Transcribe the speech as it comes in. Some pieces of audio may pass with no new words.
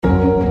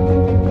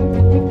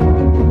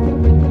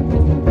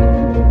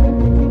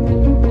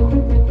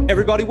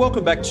everybody.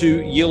 Welcome back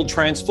to Yield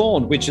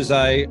Transformed, which is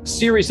a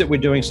series that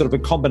we're doing, sort of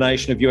a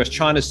combination of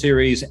US-China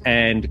series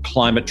and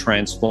Climate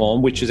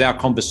Transform, which is our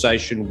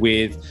conversation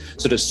with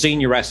sort of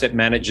senior asset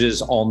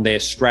managers on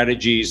their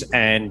strategies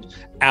and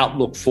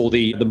outlook for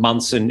the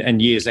months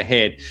and years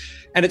ahead.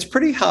 And it's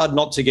pretty hard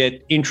not to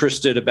get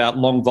interested about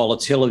long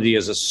volatility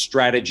as a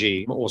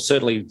strategy, or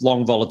certainly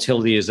long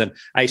volatility as an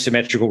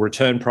asymmetrical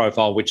return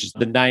profile, which is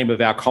the name of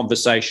our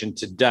conversation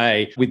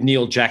today with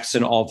Neil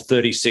Jackson of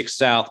 36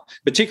 South,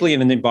 particularly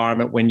in an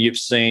environment when you've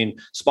seen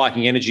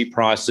spiking energy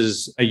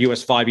prices, a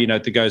US 5-year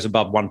note that goes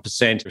above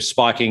 1%,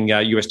 spiking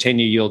US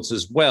 10-year yields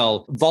as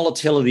well.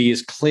 Volatility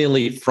is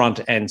clearly front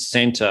and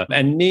center.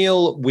 And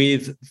Neil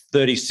with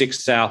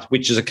 36 South,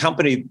 which is a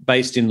company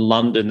based in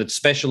London that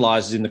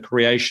specializes in the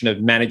creation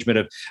of management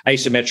of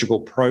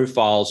asymmetrical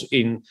profiles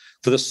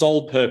for the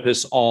sole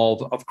purpose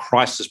of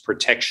crisis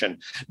protection.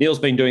 Neil's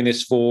been doing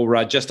this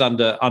for just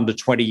under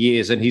 20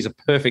 years, and he's a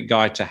perfect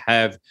guy to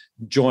have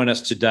join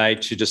us today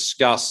to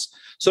discuss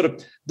sort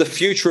of the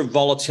future of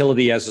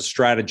volatility as a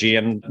strategy.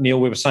 And Neil,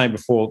 we were saying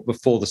before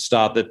the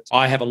start that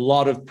I have a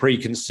lot of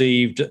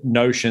preconceived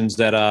notions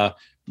that are,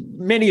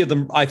 many of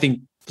them, I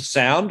think,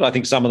 sound. I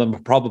think some of them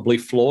are probably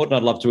flawed, and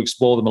I'd love to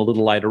explore them a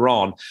little later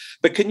on.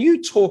 But can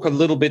you talk a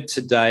little bit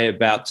today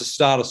about, to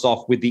start us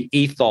off with, the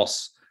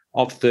ethos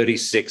of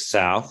 36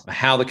 South,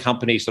 how the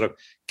company sort of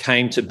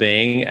came to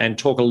being, and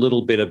talk a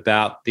little bit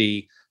about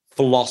the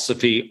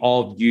philosophy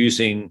of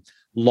using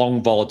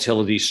long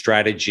volatility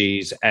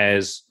strategies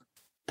as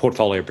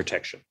portfolio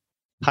protection?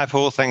 Hi,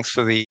 Paul. Thanks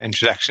for the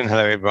introduction.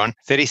 Hello, everyone.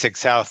 36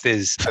 South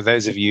is, for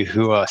those of you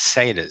who are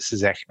sailors,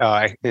 is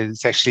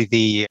actually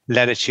the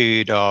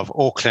latitude of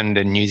Auckland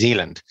in New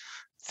Zealand.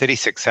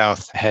 36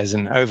 South has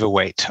an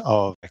overweight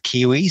of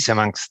Kiwis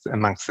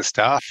amongst the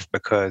staff,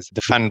 because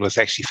the fund was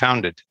actually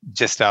founded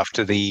just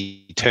after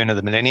the turn of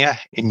the millennia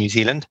in New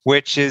Zealand,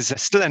 which is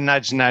still a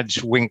nudge,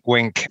 nudge, wink,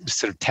 wink,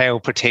 sort of tail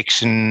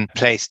protection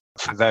place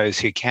for those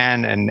who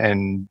can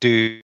and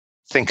do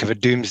think of a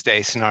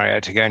doomsday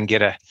scenario to go and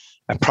get a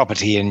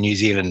property in New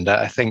Zealand.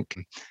 I think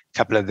a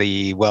couple of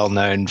the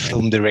well-known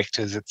film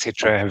directors,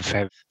 etc.,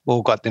 have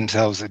all got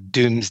themselves a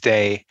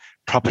doomsday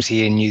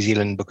property in New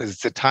Zealand, because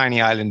it's a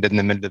tiny island in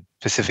the middle of the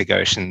Pacific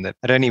Ocean that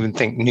I don't even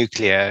think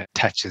nuclear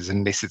touches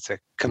unless it's a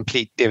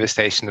complete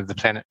devastation of the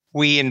planet.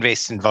 We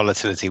invest in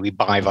volatility, we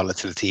buy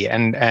volatility,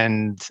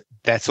 and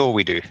that's all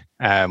we do.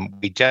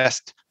 We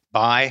just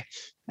buy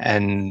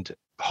and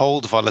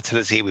hold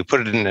volatility. We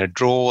put it in a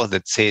drawer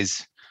that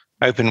says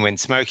open when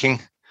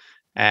smoking.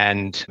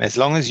 And as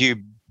long as you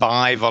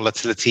buy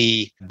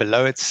volatility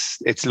below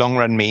its long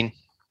run mean,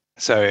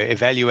 so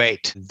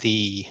evaluate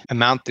the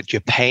amount that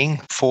you're paying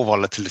for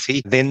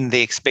volatility, then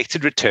the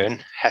expected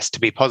return has to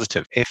be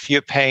positive. If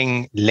you're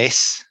paying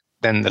less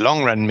than the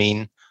long run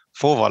mean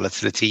for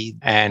volatility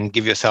and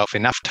give yourself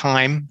enough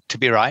time to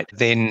be right,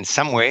 then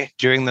somewhere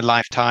during the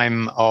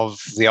lifetime of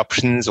the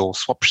options or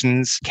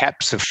swaptions,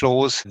 caps or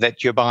floors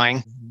that you're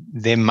buying,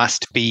 there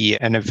must be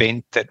an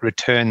event that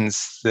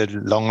returns the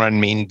long run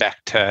mean back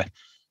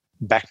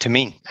to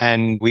mean.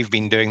 And we've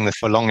been doing this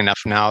for long enough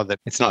now that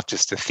it's not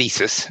just a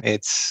thesis,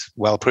 it's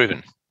well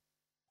proven.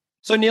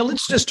 So Neil,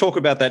 let's just talk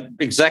about that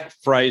exact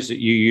phrase that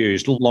you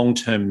used,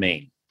 long-term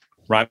mean,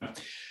 right?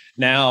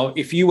 Now,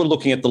 if you were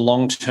looking at the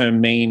long-term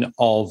mean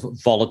of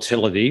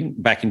volatility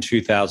back in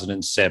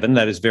 2007,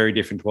 that is very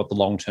different to what the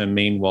long-term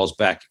mean was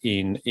back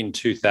in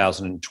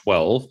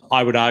 2012.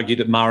 I would argue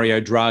that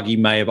Mario Draghi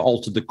may have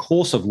altered the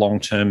course of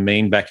long-term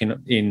mean back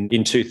in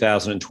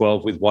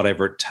 2012 with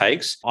whatever it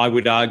takes. I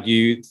would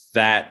argue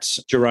that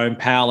Jerome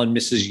Powell and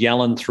Mrs.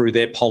 Yellen, through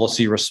their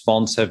policy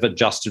response, have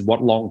adjusted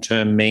what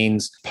long-term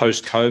means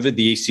post-COVID.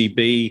 The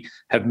ECB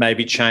have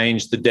maybe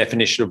changed the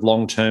definition of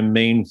long-term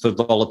mean for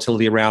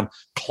volatility around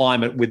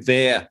climate with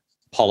their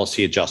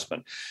policy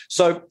adjustment.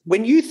 So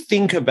when you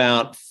think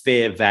about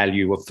fair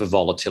value for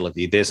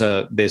volatility, there's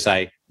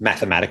a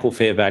mathematical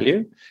fair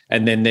value,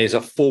 and then there's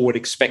a forward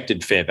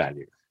expected fair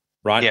value,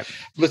 right? Yep.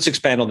 Let's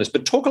expand on this,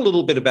 but talk a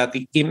little bit about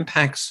the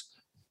impacts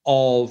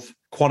of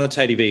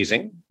quantitative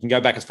easing. You can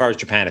go back as far as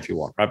Japan if you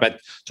want, right? But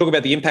talk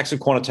about the impacts of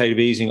quantitative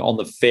easing on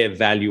the fair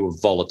value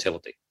of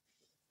volatility.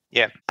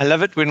 Yeah, I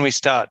love it when we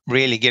start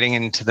really getting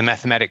into the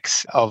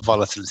mathematics of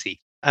volatility.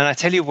 And I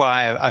tell you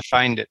why I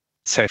find it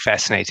so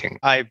fascinating.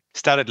 I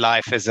started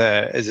life as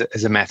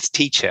a maths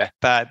teacher,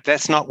 but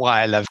that's not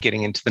why I love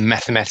getting into the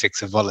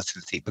mathematics of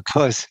volatility,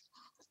 because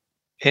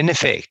in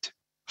effect,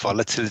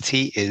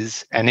 volatility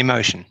is an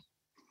emotion.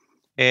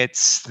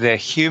 It's the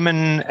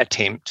human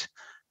attempt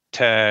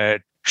to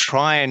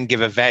try and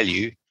give a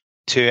value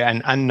to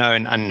an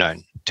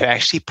unknown, to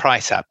actually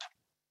price up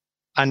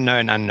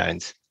unknown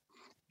unknowns.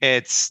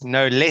 It's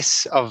no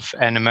less of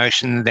an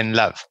emotion than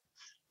love.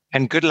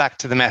 And good luck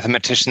to the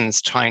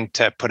mathematicians trying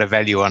to put a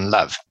value on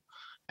love.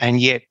 And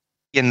yet,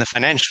 in the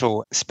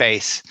financial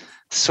space,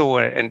 saw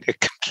a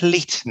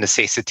complete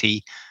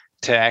necessity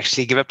to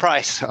actually give a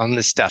price on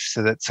this stuff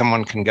so that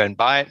someone can go and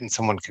buy it and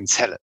someone can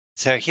sell it.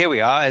 So here we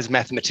are as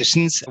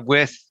mathematicians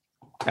with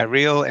a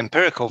real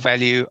empirical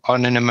value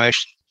on an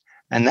emotion.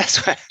 And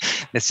that's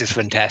just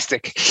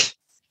fantastic.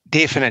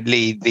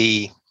 definitely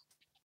the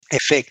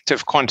effect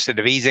of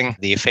quantitative easing,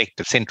 the effect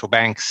of central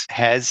banks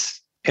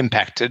has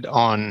impacted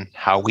on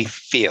how we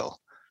feel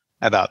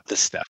about this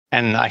stuff.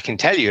 And I can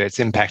tell you it's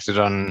impacted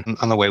on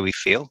the way we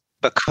feel,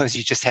 because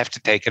you just have to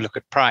take a look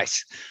at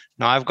price.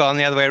 Now, I've gone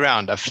the other way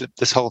around. I've flipped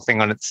this whole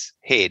thing on its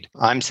head.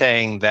 I'm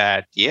saying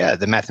that, yeah,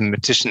 the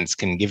mathematicians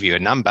can give you a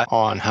number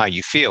on how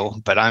you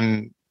feel, but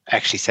I'm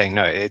actually saying,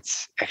 no,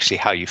 it's actually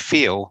how you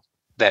feel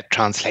that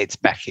translates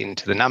back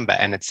into the number.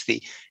 And it's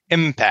the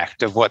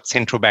impact of what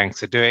central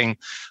banks are doing,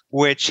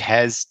 which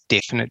has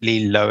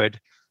definitely lowered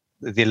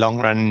the long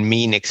run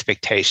mean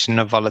expectation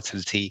of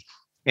volatility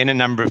in a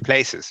number of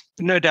places.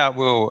 No doubt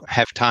we'll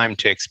have time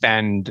to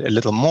expand a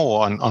little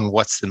more on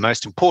what's the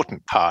most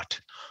important part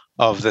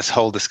of this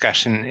whole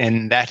discussion,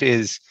 and that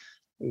is,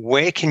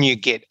 where can you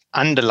get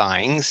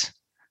underlyings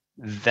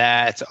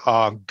that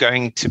are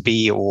going to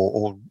be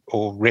or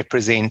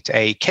represent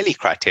a Kelly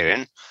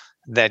criterion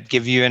that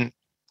give you an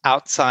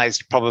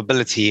outsized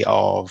probability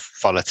of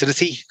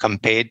volatility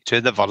compared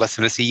to the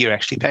volatility you're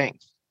actually paying.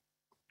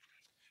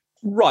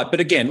 Right. But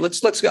again,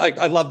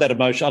 I love that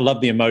emotion. I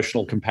love the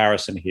emotional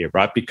comparison here,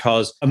 right?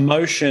 Because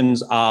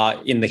emotions are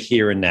in the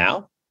here and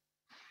now,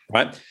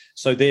 right?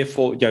 So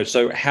therefore,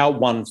 so how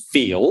one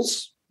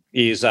feels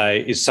is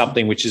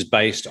something which is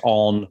based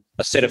on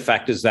a set of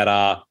factors that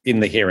are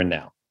in the here and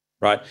now,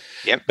 right?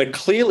 Yep. But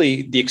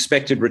clearly the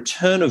expected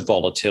return of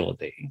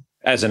volatility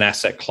as an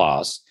asset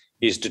class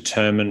is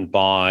determined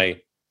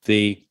by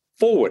the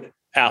forward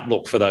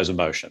outlook for those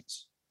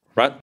emotions,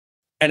 right?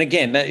 And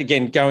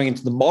again, going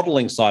into the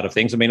modeling side of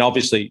things, I mean,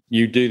 obviously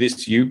you do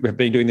this, you have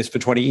been doing this for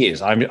 20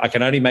 years. I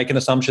can only make an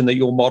assumption that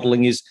your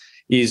modeling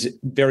is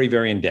very,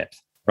 very in depth,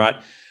 right?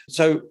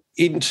 So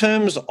in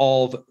terms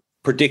of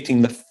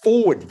predicting the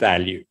forward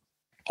value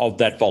of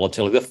that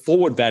volatility, the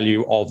forward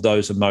value of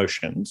those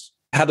emotions,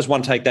 how does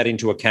one take that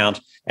into account?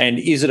 And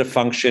is it a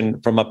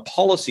function from a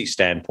policy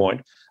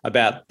standpoint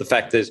about the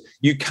fact that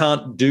you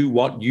can't do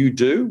what you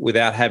do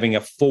without having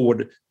a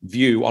forward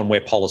view on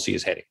where policy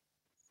is heading?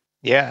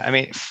 Yeah, I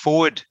mean,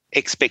 forward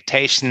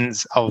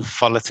expectations of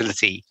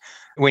volatility.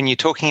 When you're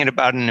talking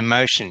about an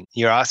emotion,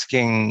 you're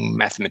asking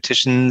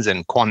mathematicians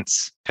and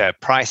quants to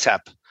price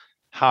up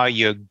how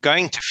you're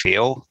going to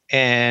feel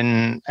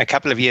in a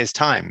couple of years'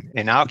 time.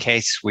 In our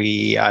case,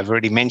 I've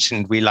already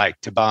mentioned we like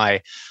to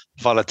buy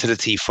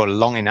volatility for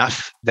long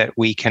enough that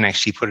we can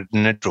actually put it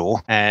in a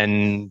drawer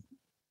and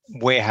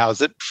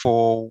warehouse it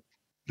for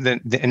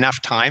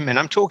enough time. And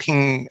I'm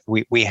talking,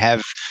 we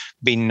have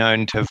been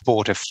known to have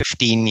bought a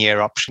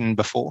 15-year option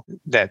before.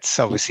 That's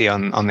obviously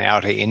on the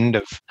outer end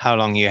of how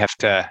long you have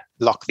to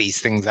lock these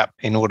things up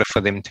in order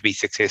for them to be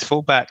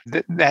successful. But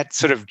that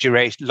sort of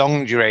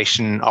long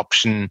duration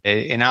option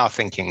in our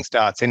thinking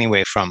starts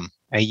anywhere from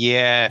a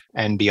year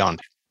and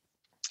beyond.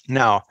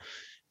 Now,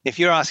 if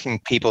you're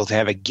asking people to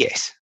have a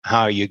guess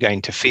how you're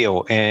going to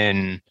feel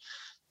in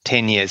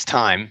 10 years'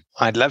 time,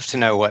 I'd love to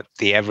know what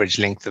the average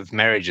length of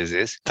marriages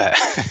is. But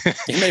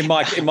in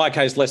my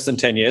case, less than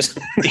 10 years.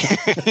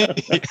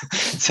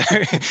 So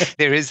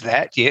there is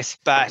that, yes.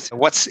 But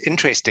what's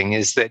interesting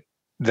is that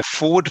the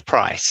forward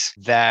price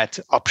that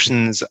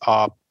options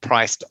are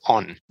priced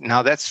on,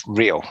 now that's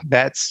real.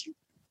 That's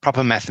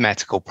proper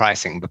mathematical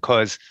pricing,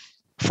 because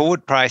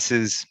forward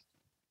prices,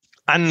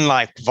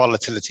 unlike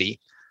volatility,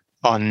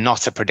 are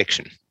not a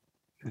prediction.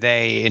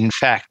 They, in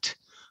fact,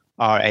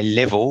 are a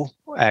level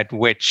at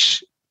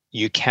which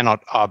you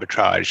cannot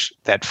arbitrage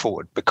that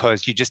forward,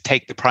 because you just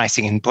take the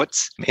pricing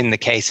inputs. In the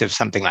case of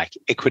something like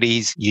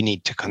equities, you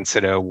need to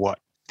consider what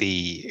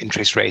the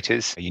interest rate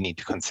is. You need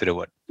to consider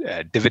what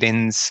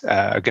dividends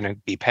are going to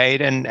be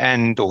paid,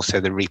 and also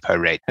the repo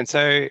rate. And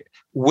so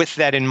with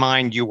that in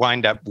mind, you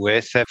wind up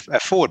with a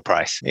forward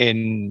price.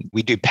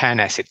 We do pan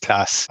asset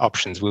class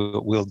options.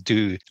 We'll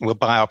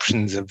buy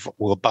options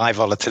we'll buy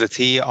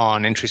volatility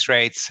on interest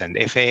rates and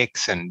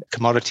FX and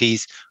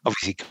commodities.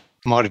 Obviously,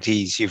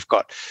 commodities, you've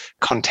got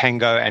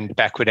contango and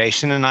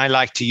backwardation. And I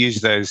like to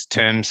use those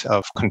terms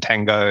of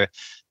contango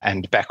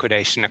and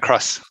backwardation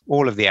across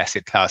all of the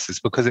asset classes,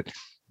 because it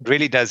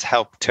really does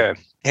help to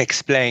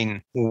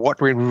explain what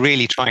we're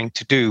really trying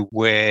to do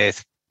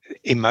with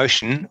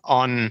emotion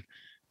on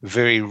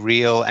very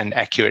real and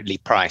accurately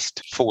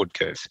priced forward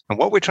curves. And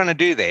what we're trying to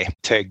do there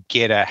to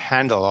get a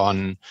handle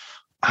on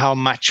how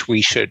much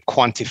we should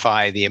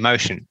quantify the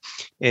emotion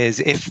is,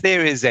 if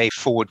there is a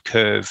forward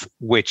curve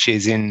which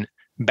is in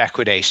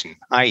backwardation,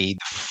 i.e.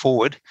 the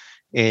forward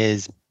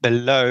is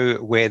below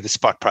where the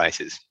spot price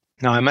is.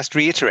 Now, I must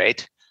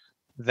reiterate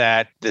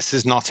that this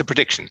is not a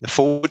prediction. The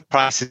forward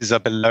prices are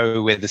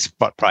below where the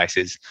spot price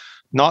is,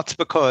 not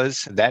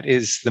because that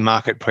is the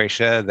market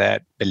pressure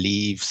that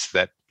believes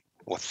that,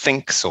 or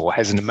thinks, or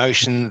has an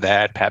emotion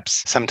that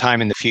perhaps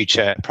sometime in the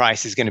future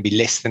price is going to be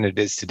less than it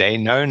is today.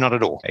 No, not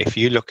at all. If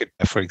you look at,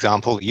 for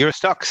example,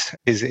 Eurostoxx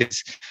is a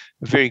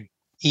very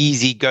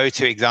easy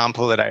go-to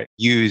example that I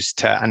use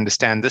to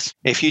understand this.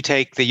 If you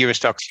take the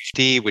Eurostoxx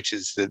 50, which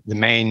is the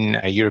main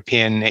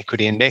European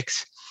equity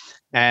index,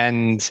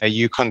 and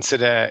you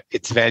consider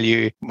its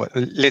value,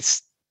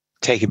 let's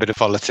take a bit of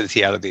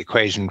volatility out of the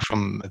equation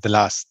from the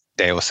last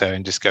day or so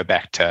and just go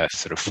back to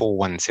sort of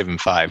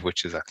 4175,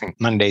 which is, I think,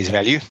 Monday's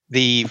value.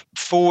 The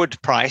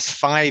forward price,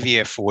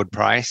 5-year forward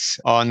price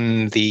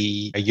on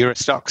the Euro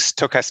stocks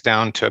took us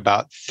down to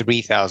about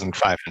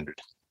 3,500.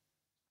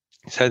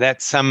 So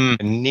that's some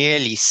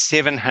nearly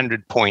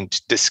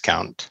 700-point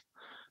discount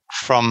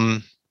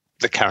from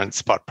the current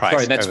spot price.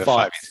 Sorry, that's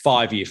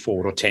 5-year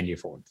forward or 10-year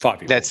forward?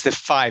 5-year. That's the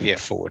 5-year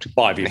forward.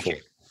 5-year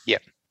forward.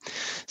 Yep.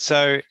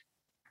 So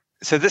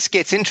this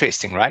gets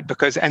interesting, right?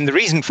 And the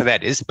reason for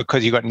that is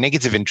because you've got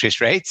negative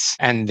interest rates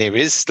and there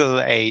is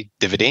still a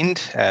dividend.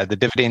 The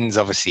dividends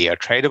obviously are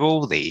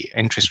tradable. The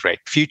interest rate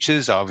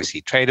futures are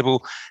obviously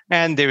tradable.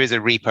 And there is a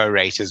repo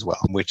rate as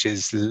well, which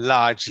is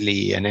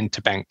largely an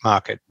interbank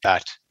market,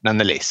 but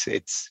nonetheless,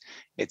 it's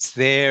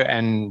there.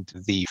 And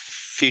the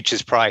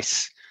futures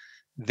price,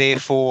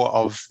 therefore,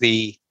 of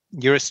the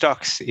Euro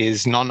stocks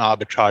is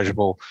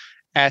non-arbitrageable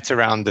at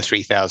around the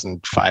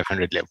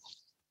 3,500 level,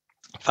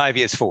 5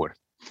 years forward.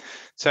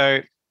 So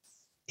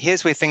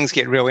here's where things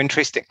get real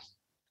interesting.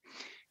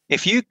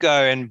 If you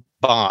go and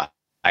buy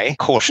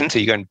caution, so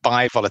you go and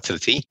buy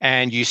volatility,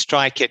 and you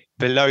strike it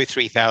below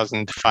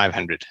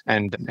 3,500,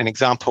 and an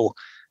example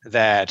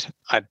that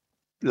I'd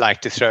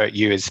like to throw at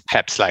you is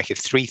perhaps like a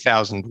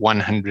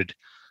 3,100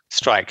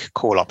 strike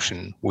call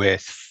option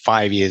with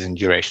 5 years in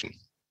duration.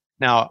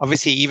 Now,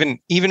 obviously, even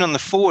on the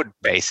forward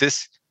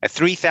basis, a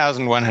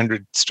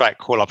 3,100 strike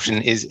call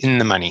option is in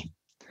the money.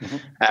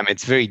 Mm-hmm.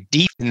 It's very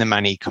deep in the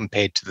money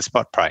compared to the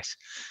spot price.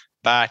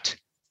 But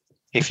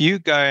if you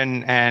go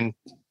and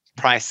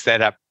price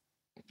that up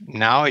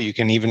now, you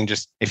can even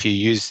just, if you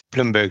use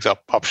Bloomberg's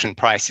option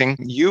pricing,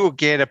 you will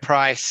get a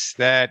price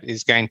that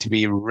is going to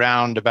be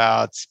around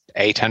about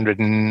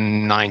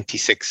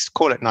 896,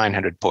 call it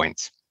 900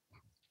 points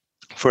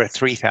for a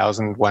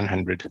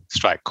 3,100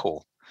 strike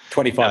call.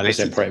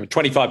 25% premium,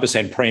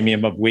 25%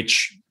 premium, of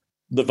which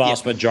the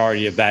vast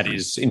majority of that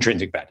is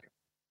intrinsic value.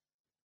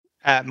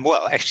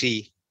 Well,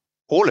 actually,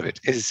 all of it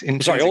is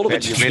intrinsic value. All of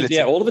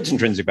it's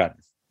intrinsic value.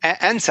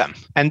 And some.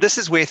 And this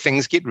is where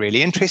things get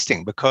really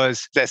interesting,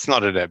 because that's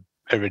not at a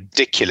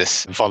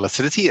ridiculous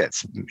volatility.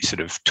 That's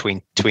sort of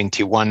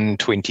 21,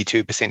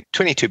 22%,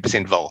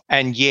 22% vol.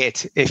 And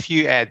yet, if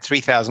you add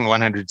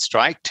 3,100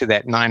 strike to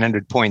that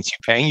 900 points you're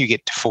paying, you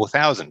get to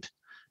 4,000.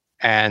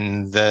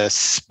 And the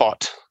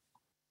spot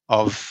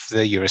of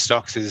the Euro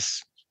stocks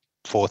is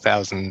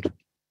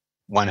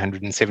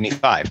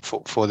 4,175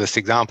 for this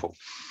example.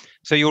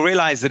 So you'll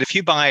realize that if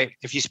you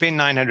spend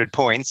 900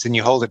 points and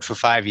you hold it for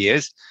 5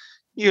 years,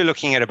 you're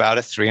looking at about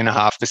a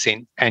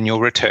 3.5% annual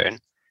return,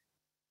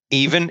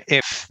 even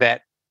if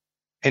that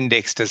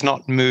index does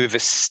not move a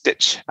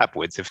stitch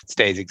upwards. If it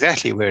stays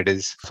exactly where it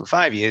is for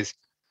 5 years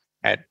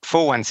at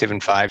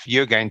 4,175,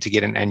 you're going to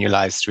get an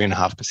annualized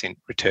 3.5%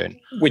 return.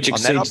 Which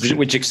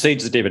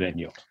exceeds the dividend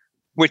yield.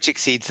 Which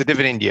exceeds the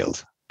dividend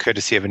yield,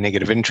 courtesy of a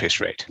negative interest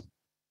rate.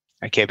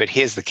 Okay, but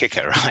here's the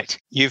kicker, right?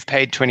 You've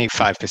paid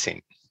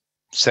 25%.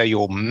 So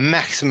your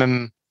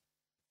maximum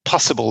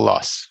possible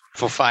loss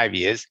for 5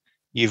 years,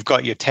 you've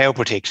got your tail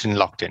protection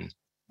locked in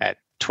at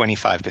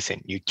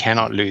 25%. You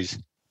cannot lose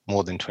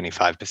more than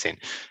 25%.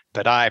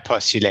 But I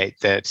postulate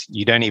that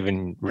you don't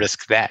even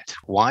risk that.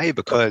 Why?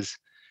 Because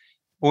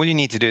all you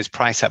need to do is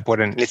price up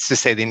let's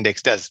just say the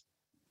index does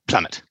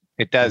plummet.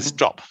 It does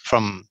drop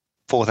from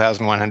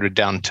 4,100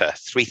 down to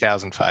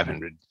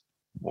 3,500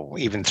 or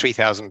even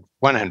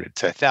 3,100.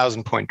 So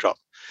 1,000-point drop.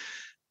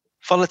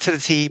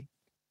 Volatility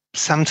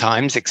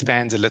sometimes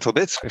expands a little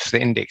bit. So if the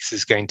index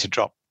is going to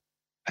drop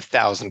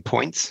 1,000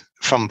 points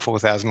from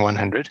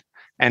 4,100,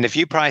 and if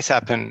you price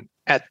up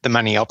at the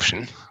money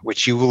option,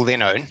 which you will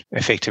then own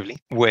effectively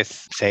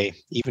with, say,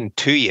 even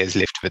 2 years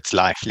left of its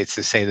life, let's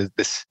just say that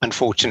this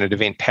unfortunate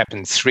event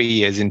happens 3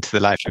 years into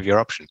the life of your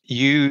option,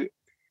 you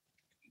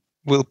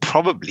will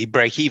probably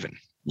break even.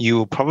 You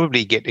will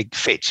probably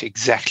fetch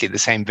exactly the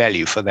same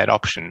value for that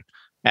option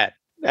at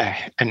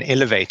an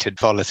elevated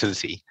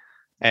volatility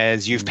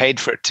as you've paid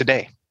for it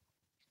today.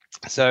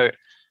 So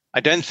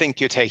I don't think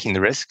you're taking the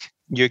risk.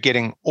 You're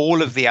getting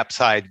all of the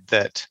upside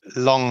that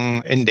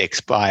long index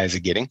buyers are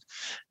getting.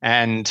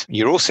 And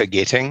you're also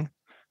getting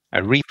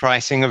a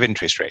repricing of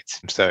interest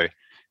rates. So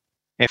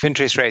if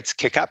interest rates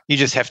kick up, you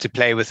just have to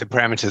play with the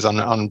parameters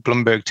on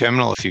Bloomberg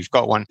Terminal if you've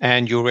got one.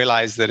 And you'll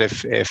realize that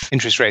if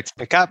interest rates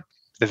pick up,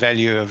 the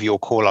value of your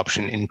call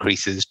option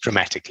increases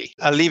dramatically.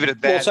 I'll leave it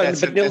at that.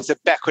 That's a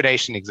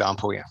backwardation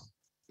example, yeah.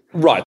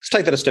 Right. Let's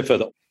take that a step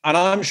further. And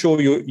I'm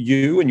sure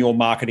you and your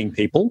marketing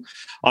people,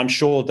 I'm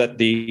sure that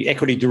the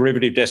equity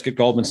derivative desk at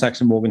Goldman Sachs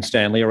and Morgan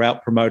Stanley are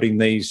out promoting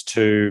these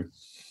to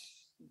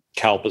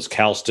CalPERS,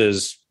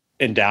 CalSTRS,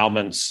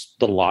 endowments,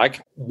 the like.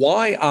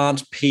 Why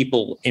aren't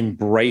people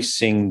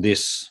embracing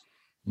this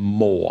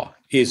more?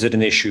 Is it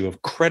an issue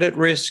of credit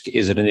risk?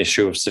 Is it an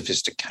issue of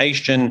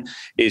sophistication?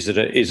 Is it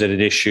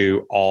an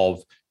issue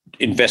of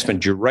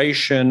investment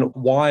duration?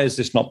 Why is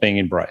this not being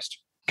embraced?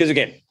 Because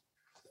again,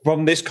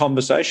 from this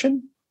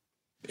conversation,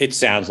 it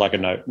sounds like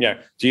to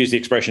use the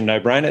expression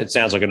no-brainer, it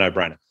sounds like a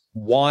no-brainer.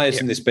 Why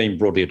isn't this being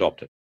broadly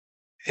adopted?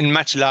 in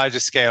much larger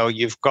scale,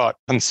 you've got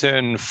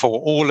concern for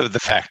all of the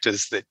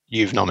factors that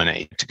you've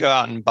nominated. To go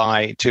out and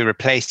buy, to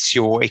replace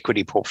your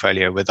equity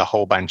portfolio with a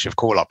whole bunch of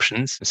call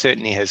options,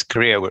 certainly has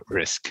career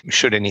risk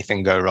should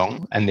anything go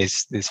wrong. And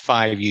there's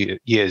 5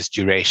 years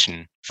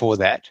duration for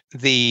that.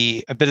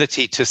 The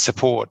ability to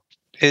support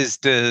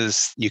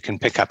ISDAs, you can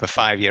pick up a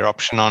 5-year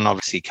option on,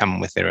 obviously come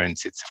with their own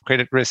sets of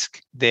credit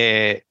risk.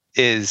 There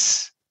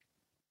is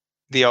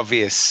the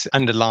obvious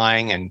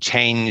underlying and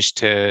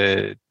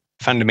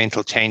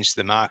fundamental change to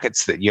the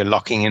markets that you're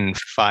locking in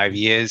for 5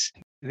 years.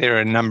 There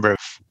are a number of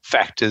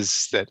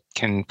factors that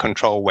can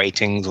control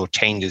weightings or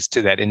changes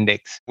to that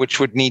index, which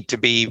would need to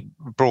be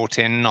brought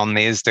in on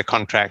the ISDA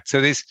contract.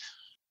 So there's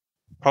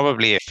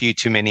probably a few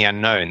too many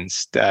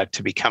unknowns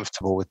to be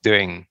comfortable with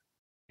doing,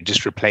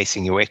 just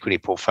replacing your equity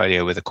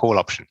portfolio with a call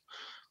option.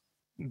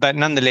 But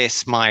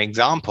nonetheless, my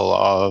example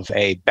of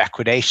a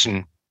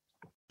backwardation,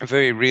 a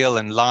very real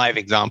and live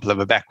example of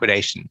a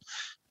backwardation,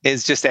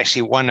 is just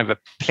actually one of a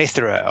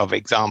plethora of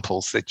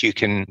examples that you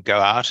can go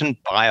out and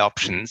buy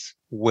options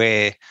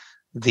where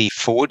the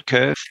forward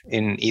curve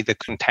in either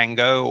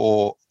contango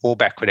or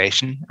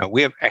backwardation,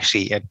 we're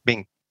actually, at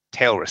being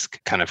tail risk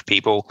kind of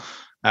people,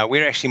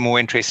 we're actually more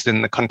interested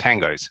in the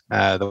contangos,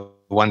 the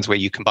ones where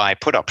you can buy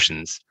put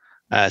options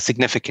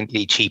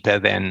significantly cheaper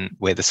than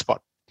where the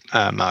spot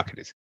market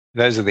is.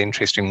 Those are the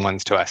interesting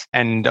ones to us.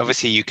 And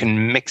obviously you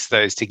can mix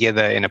those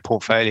together in a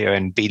portfolio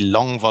and be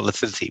long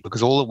volatility,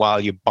 because all the while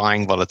you're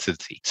buying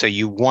volatility. So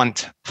you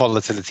want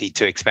volatility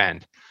to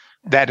expand.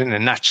 That in a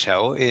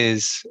nutshell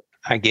is,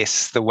 I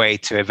guess, the way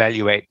to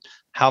evaluate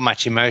how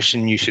much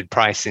emotion you should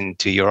price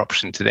into your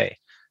option today,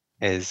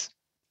 is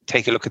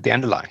take a look at the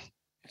underlying.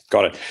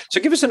 Got it. So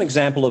give us an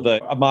example of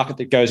a market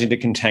that goes into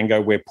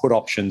contango where put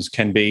options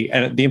can be,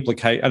 and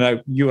I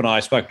know you and I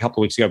spoke a couple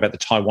of weeks ago about the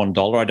Taiwan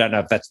dollar. I don't know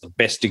if that's the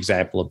best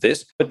example of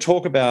this, but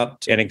talk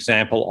about an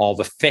example of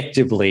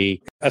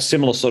effectively a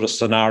similar sort of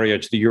scenario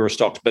to the Euro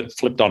Stoxx, but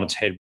flipped on its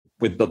head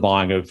with the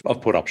buying of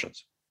put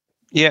options.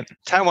 Yeah,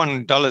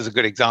 Taiwan dollar is a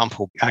good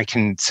example. I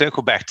can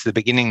circle back to the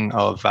beginning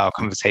of our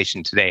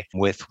conversation today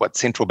with what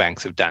central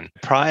banks have done.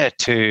 Prior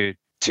to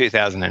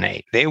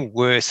 2008, there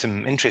were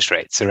some interest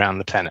rates around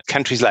the planet.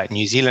 Countries like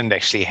New Zealand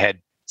actually had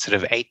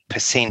sort of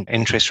 8%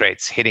 interest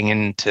rates heading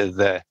into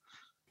the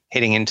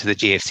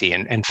GFC.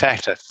 And in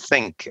fact, I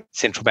think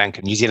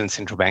New Zealand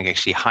Central Bank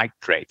actually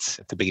hiked rates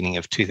at the beginning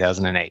of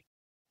 2008,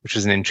 which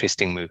was an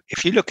interesting move.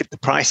 If you look at the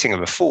pricing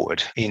of a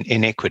forward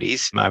in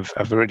equities, I've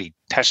already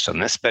touched on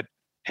this, but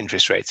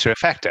interest rates are a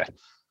factor.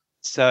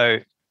 So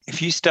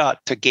if you start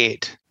to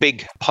get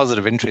big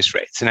positive interest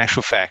rates, in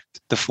actual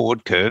fact, the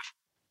forward curve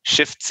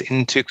shifts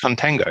into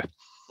contango.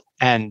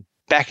 And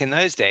back in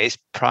those days,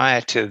 prior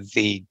to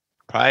the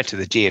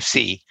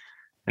GFC,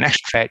 in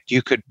actual fact,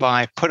 you could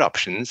buy put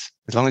options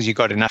as long as you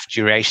got enough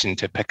duration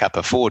to pick up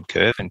a forward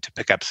curve and to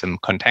pick up some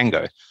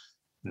contango.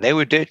 They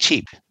were dirt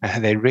cheap.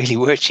 They really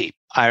were cheap.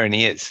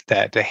 Irony is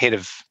that ahead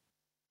of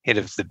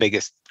the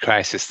biggest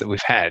crisis that we've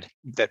had,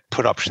 that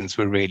put options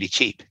were really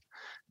cheap.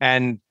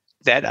 And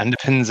that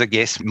underpins, I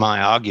guess,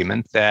 my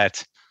argument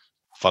that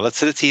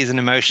volatility is an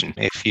emotion.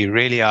 If you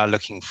really are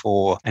looking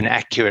for an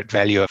accurate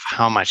value of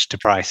how much to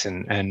price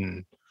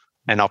an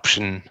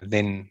option,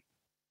 then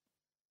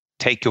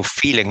take your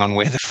feeling on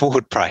where the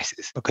forward price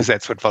is, because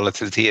that's what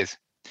volatility is.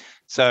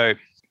 So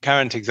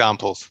current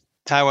examples.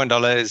 Taiwan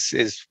dollar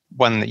is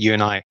one that you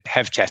and I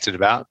have chatted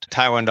about.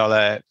 Taiwan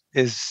dollar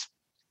is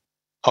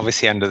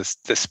obviously under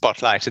the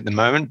spotlight at the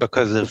moment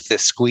because of the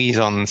squeeze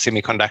on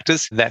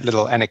semiconductors. That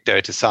little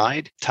anecdote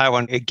aside,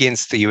 Taiwan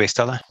against the US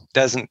dollar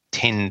doesn't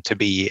tend to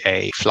be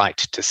a flight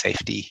to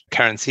safety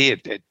currency.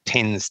 It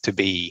tends to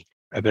be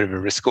a bit of a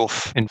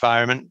risk-off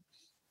environment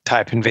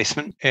type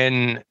investment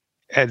in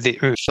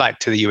the flight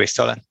to the US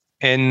dollar.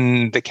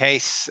 In the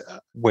case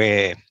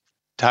where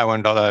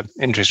Taiwan dollar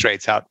interest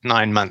rates out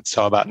 9 months,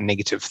 so about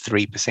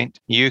 -3%.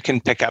 You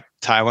can pick up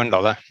Taiwan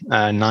dollar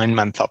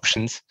 9-month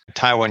options,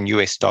 Taiwan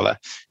US dollar,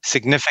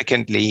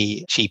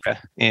 significantly cheaper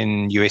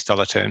in US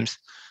dollar terms,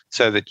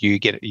 so that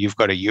you've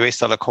got a US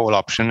dollar call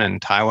option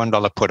and Taiwan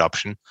dollar put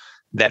option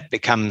that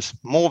becomes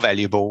more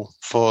valuable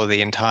for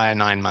the entire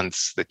 9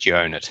 months that you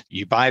own it.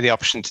 You buy the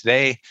option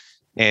today.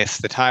 If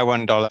the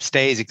Taiwan dollar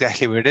stays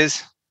exactly where it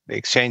is, the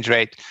exchange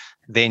rate,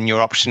 then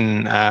your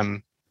option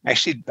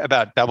actually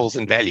about doubles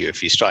in value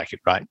if you strike it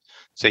right.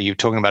 So you're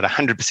talking about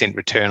 100%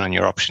 return on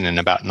your option in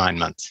about 9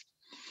 months.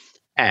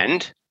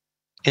 And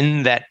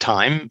in that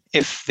time,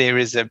 if there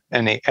is an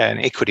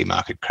equity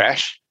market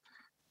crash,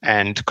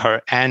 and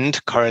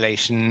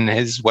correlation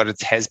is what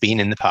it has been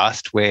in the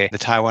past, where the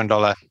Taiwan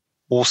dollar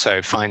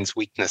also finds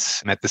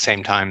weakness at the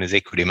same time as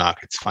equity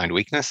markets find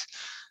weakness,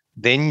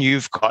 then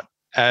you've got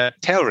a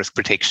tail risk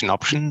protection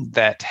option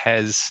that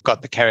has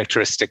got the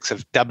characteristics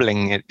of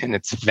doubling it in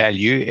its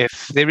value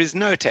if there is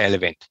no tail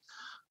event.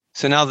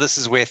 So now this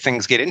is where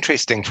things get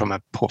interesting from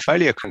a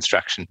portfolio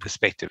construction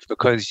perspective,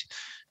 because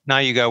now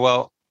you go,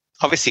 well,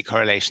 obviously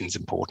correlation is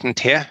important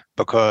here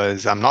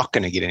because I'm not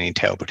going to get any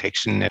tail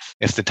protection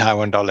if the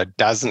Taiwan dollar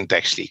doesn't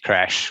actually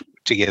crash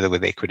together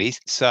with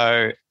equities.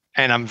 So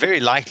And I'm very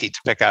likely to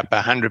pick up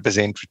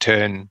 100%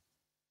 return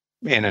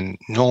in a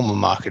normal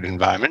market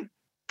environment,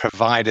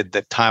 provided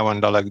that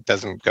Taiwan dollar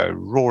doesn't go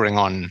roaring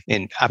on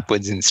in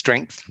upwards in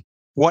strength.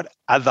 What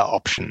other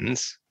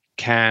options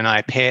can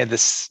I pair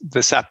this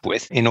up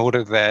with in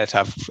order that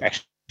I've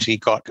actually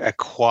got a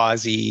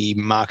quasi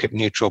market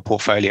neutral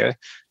portfolio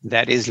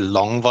that is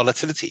long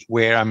volatility,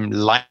 where I'm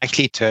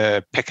likely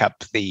to pick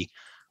up the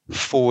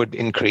forward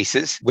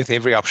increases with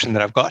every option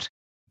that I've got,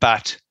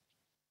 but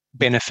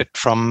benefit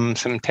from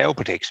some tail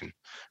protection?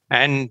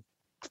 And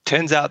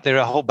turns out there are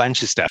a whole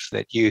bunch of stuff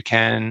that you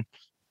can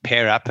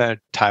pair up a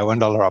Taiwan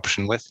dollar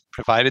option with,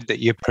 provided that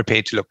you're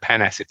prepared to look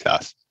pan asset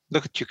class.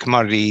 Look at your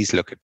commodities,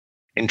 look at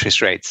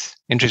interest rates.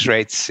 Interest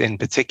rates in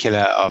particular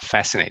are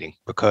fascinating,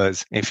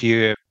 because if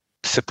you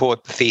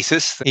support the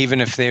thesis,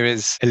 even if there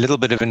is a little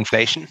bit of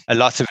inflation, a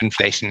lot of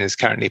inflation is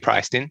currently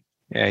priced in.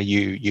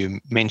 You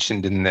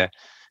mentioned in the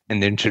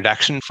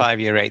introduction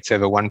 5-year rates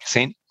over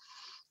 1%.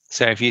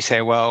 So if you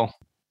say, well,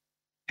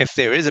 if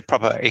there is a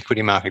proper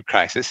equity market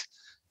crisis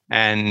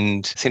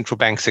and central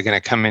banks are going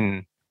to come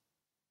in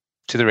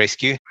to the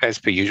rescue, as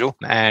per usual,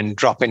 and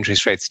drop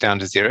interest rates down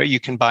to zero, you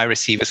can buy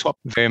receiver swap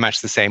very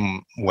much the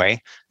same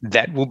way.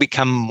 That will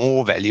become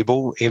more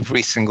valuable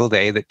every single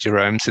day that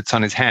Jerome sits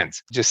on his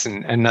hands. Just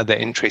another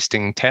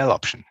interesting tail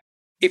option.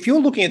 If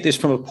you're looking at this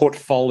from a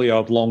portfolio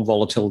of long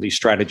volatility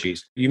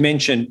strategies, you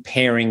mentioned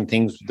pairing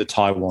things with the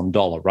Taiwan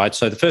dollar, right?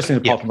 So the first thing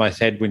that popped in my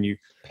head when you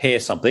pair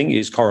something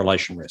is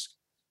correlation risk,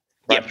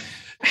 right? Yep.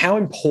 How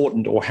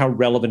important or how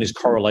relevant is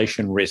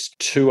correlation risk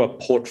to a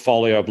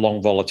portfolio of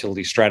long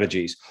volatility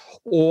strategies?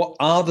 Or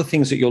are the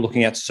things that you're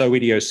looking at so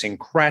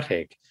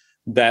idiosyncratic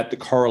that the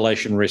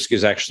correlation risk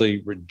is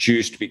actually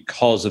reduced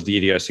because of the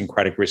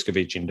idiosyncratic risk of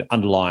each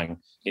underlying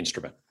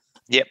instrument?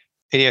 Yep.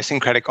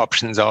 Idiosyncratic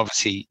options are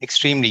obviously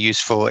extremely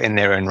useful in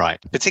their own right,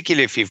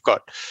 particularly if you've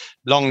got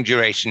long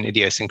duration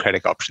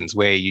idiosyncratic options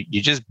where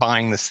you're just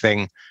buying this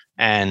thing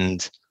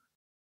and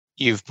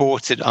you've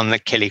bought it on the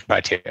Kelly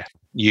criteria.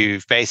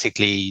 You've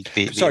basically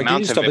Sorry, can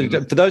you stop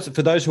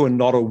for those who are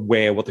not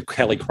aware what the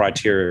Kelly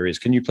criteria is?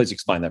 Can you please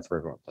explain that for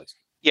everyone, please?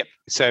 Yep.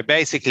 So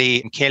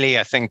basically, Kelly,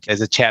 I think,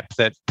 is a chap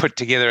that put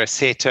together a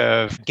set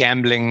of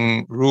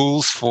gambling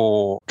rules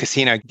for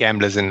casino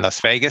gamblers in Las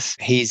Vegas.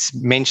 He's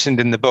mentioned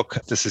in the book,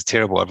 this is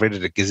terrible, I've read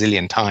it a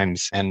gazillion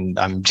times, and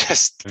I'm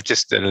just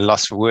at a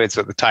loss for words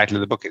what the title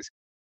of the book is.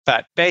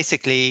 But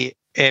basically,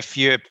 if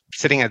you're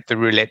sitting at the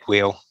roulette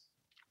wheel,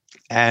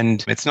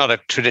 and it's not a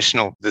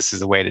traditional, this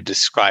is the way to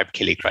describe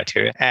Kelly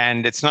criteria,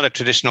 and it's not a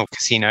traditional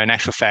casino. In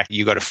actual fact,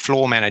 you've got a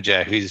floor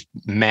manager who's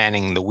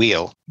manning the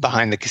wheel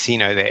behind the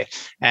casino there,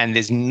 and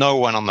there's no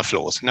one on the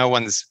floors. No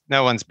one's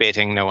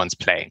betting, no one's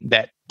playing.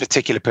 That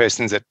particular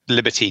person's at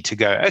liberty to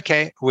go,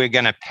 okay, we're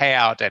going to pay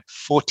out at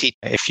 40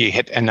 if you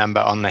hit a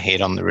number on the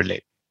head on the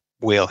roulette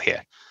wheel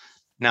here.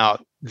 Now,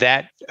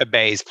 that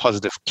obeys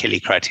positive Kelly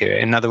criteria.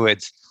 In other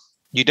words,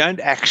 you don't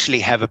actually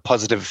have a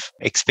positive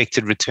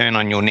expected return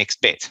on your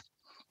next bet.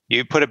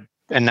 You put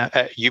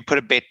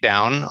a bet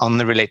down on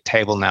the roulette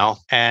table now,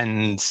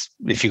 and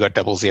if you got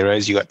double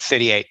zeros, you got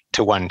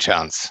 38-1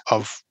 chance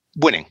of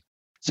winning.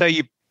 So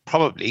you're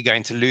probably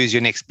going to lose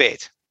your next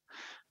bet,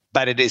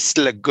 but it is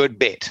still a good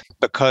bet,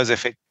 because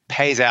if it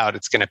pays out,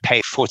 it's going to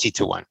pay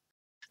 40-1.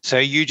 So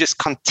you just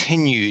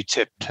continue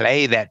to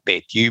play that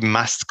bet. You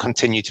must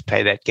continue to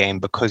play that game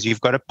because you've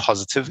got a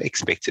positive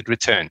expected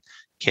return.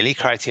 Kelly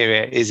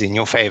criteria is in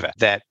your favor,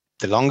 that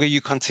the longer you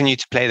continue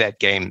to play that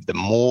game, the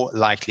more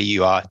likely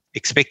you are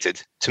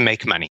expected to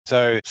make money.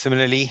 So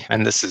similarly,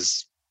 and this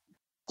is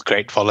a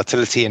great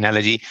volatility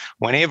analogy,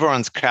 when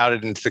everyone's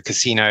crowded into the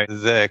casino,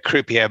 the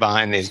croupier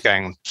behind there is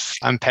going,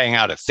 I'm paying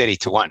out at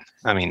 30-1.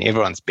 I mean,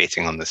 everyone's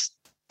betting on this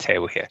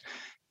table here.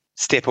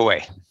 Step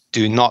away.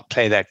 Do not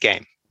play that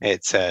game.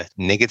 It's a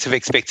negative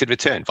expected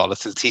return.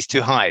 Volatility is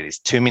too high. There's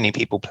too many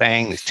people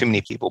playing. There's too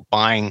many people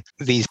buying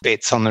these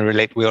bets on the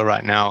roulette wheel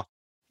right now.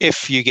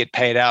 If you get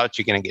paid out,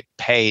 you're going to get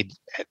paid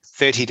at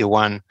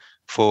 30-1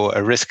 for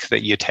a risk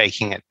that you're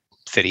taking at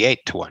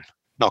 38-1.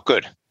 Not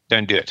good.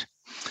 Don't do it.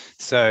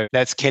 So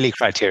that's Kelly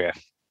criteria.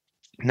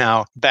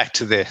 Now, back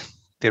to the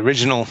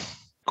original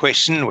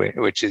question,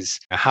 which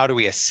is how do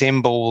we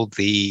assemble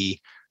the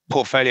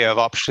portfolio of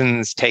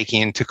options,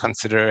 taking into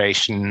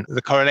consideration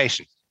the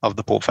correlation of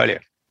the portfolio?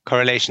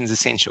 Correlation is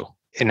essential.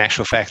 In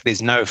actual fact,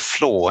 there's no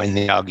flaw in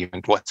the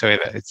argument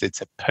whatsoever.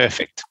 It's a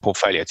perfect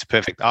portfolio. It's a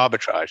perfect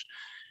arbitrage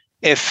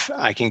if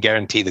I can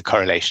guarantee the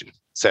correlation.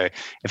 So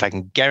if I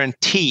can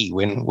guarantee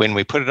when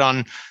we put it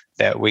on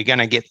that we're going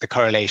to get the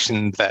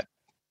correlation that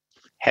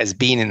has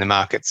been in the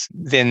markets,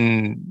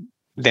 then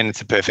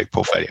it's a perfect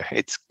portfolio.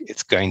 It's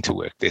going to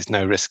work. There's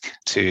no risk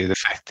to the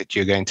fact that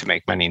you're going to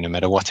make money no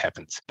matter what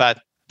happens. But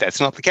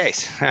that's not the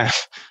case.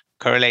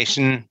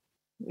 Correlation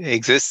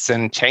exists,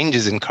 and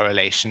changes in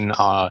correlation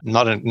are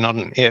not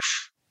an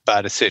if,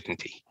 but a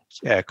certainty.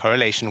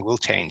 Correlation will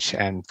change,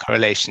 and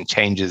correlation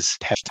changes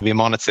have to be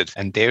monitored.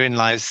 And therein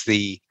lies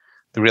the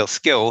real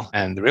skill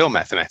and the real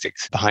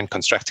mathematics behind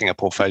constructing a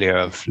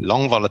portfolio of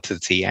long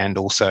volatility and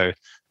also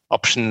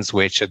options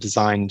which are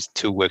designed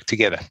to work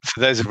together. For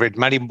those who've read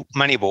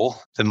Moneyball,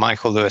 the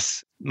Michael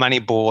Lewis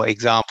Moneyball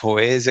example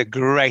is a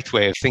great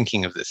way of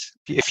thinking of this.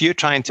 If you're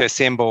trying to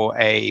assemble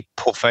a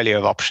portfolio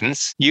of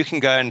options, you can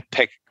go and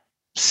pick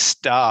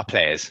star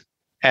players.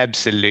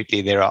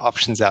 Absolutely, there are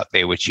options out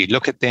there which you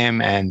look at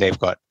them and they've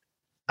got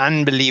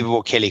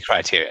unbelievable Kelly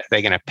criteria.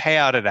 They're going to pay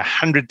out at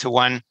 100 to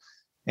 1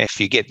 if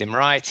you get them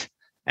right,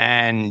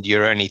 and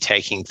you're only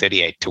taking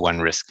 38 to 1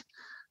 risk.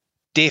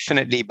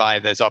 Definitely buy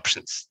those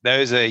options.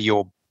 Those are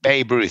your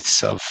Babe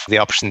Ruths of the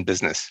option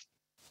business.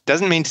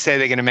 Doesn't mean to say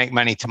they're going to make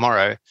money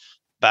tomorrow,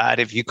 but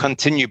if you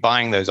continue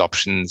buying those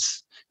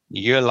options,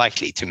 you're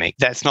likely to make.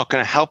 That's not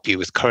going to help you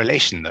with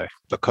correlation though,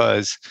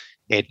 because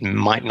it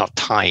might not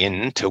tie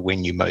in to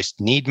when you most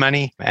need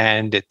money,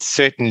 and it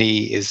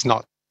certainly is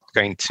not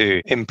going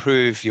to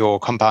improve your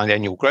compound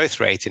annual growth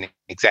rate in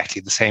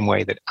exactly the same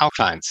way that our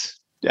clients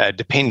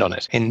depend on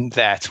it, in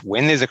that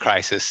when there's a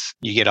crisis,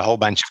 you get a whole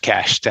bunch of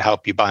cash to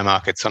help you buy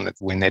markets on it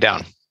when they're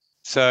down.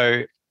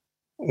 So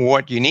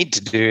what you need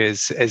to do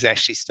is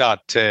actually start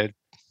to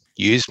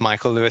use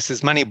Michael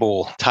Lewis's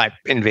Moneyball type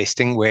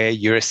investing, where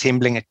you're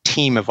assembling a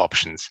team of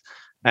options.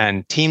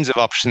 And teams of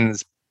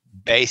options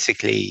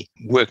basically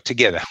work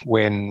together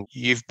when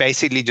you've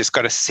basically just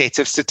got a set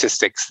of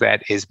statistics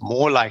that is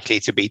more likely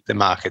to beat the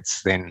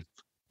markets than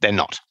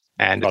not.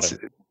 And it's,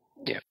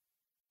 yeah.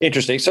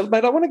 Interesting. So,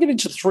 mate, I want to get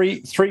into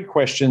three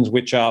questions,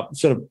 which are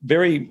sort of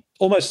very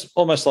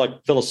almost like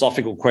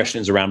philosophical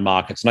questions around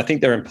markets. And I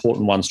think they're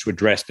important ones to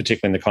address,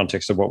 particularly in the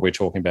context of what we're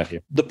talking about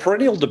here. The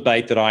perennial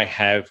debate that I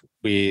have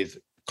with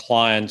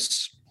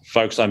clients,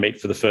 folks I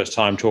meet for the first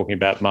time talking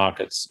about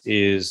markets,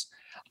 is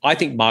I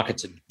think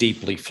markets are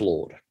deeply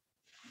flawed.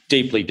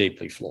 Deeply,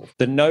 deeply flawed.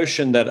 The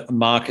notion that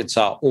markets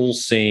are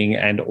all-seeing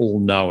and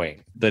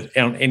all-knowing, that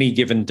on any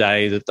given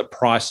day that the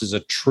price is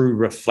a true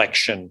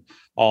reflection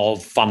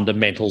of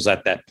fundamentals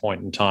at that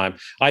point in time.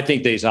 I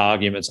think these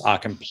arguments are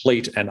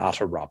complete and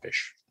utter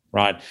rubbish,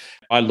 right?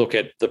 I look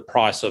at the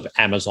price of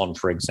Amazon,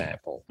 for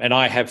example, and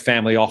I have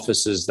family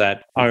offices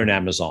that own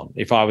Amazon.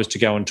 If I was to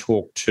go and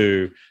talk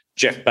to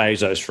Jeff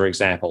Bezos, for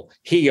example,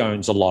 he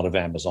owns a lot of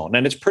Amazon.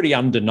 And it's pretty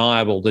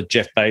undeniable that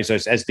Jeff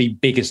Bezos, as the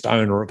biggest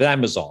owner of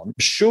Amazon,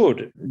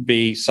 should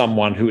be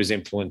someone who is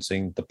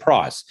influencing the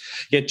price.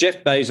 Yet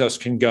Jeff Bezos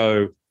can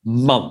go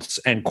months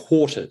and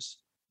quarters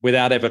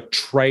without ever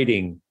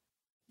trading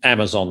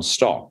Amazon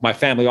stock. My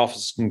family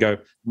office can go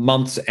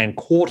months and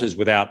quarters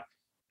without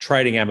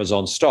trading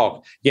Amazon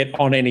stock, yet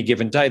on any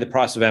given day, the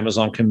price of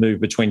Amazon can move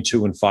between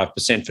 2 and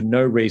 5% for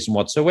no reason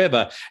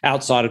whatsoever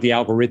outside of the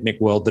algorithmic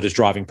world that is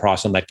driving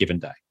price on that given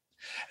day.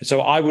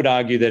 So I would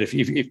argue that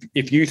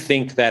if you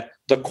think that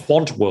the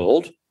quant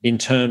world, in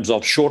terms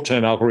of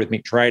short-term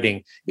algorithmic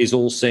trading, is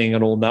all-seeing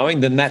and all-knowing,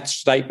 then that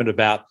statement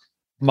about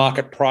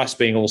market price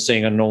being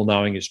all-seeing and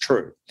all-knowing is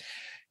true.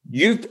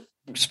 You've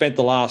spent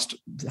the last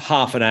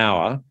half an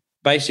hour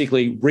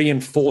basically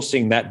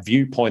reinforcing that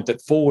viewpoint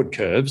that forward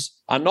curves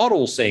are not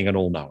all-seeing and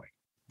all-knowing,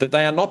 that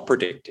they are not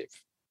predictive,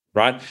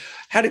 right?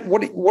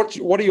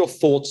 What are your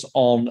thoughts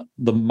on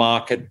the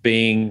market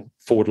being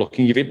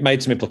forward-looking? You've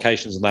made some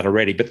implications on that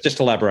already, but just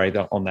elaborate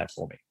on that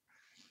for me.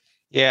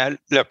 Yeah,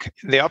 look,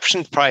 the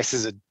option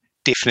prices are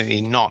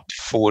definitely not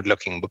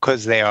forward-looking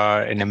because they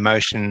are an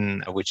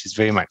emotion which is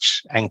very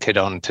much anchored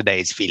on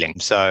today's feeling.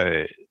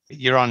 So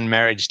you're on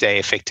marriage day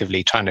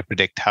effectively trying to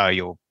predict how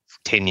your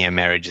 10-year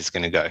marriage is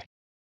going to go.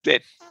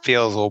 It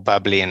feels all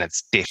bubbly and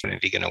it's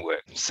definitely going to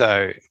work.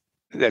 So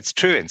that's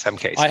true in some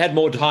cases. I had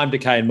more time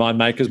decay in mine,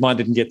 mate, because mine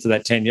didn't get to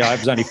that 10-year. I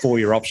was only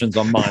 4-year options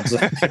on mine. So,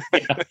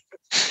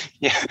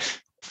 yeah.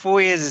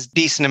 4 years is a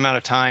decent amount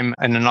of time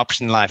in an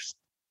option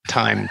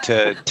lifetime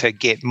to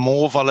get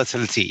more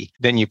volatility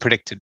than you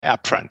predicted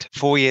upfront.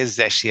 4 years is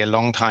actually a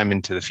long time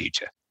into the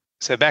future.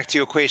 So back to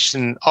your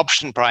question,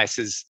 option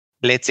prices,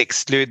 let's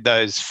exclude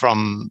those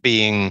from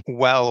being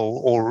well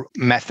or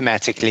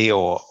mathematically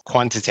or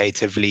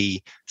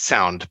quantitatively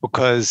sound,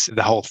 because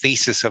the whole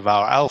thesis of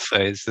our alpha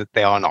is that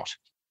they are not.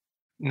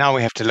 Now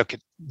we have to look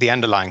at the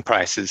underlying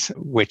prices,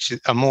 which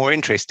are more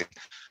interesting.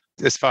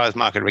 As far as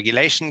market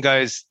regulation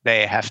goes,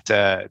 they have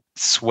to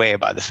swear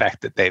by the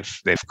fact that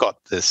they've got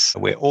this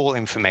where all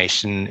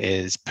information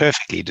is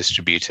perfectly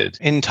distributed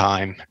in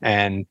time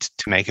and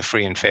to make a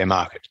free and fair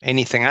market.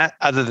 Anything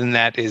other than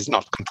that is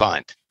not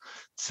compliant.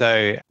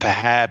 So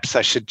perhaps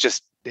I should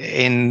just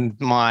end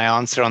my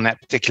answer on that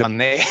particular one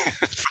there.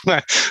 From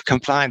a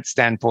compliance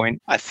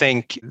standpoint, I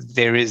think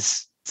there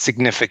is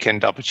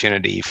significant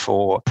opportunity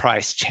for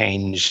price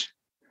change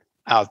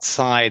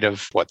outside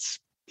of what's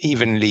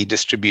evenly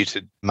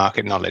distributed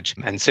market knowledge.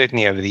 And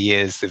certainly over the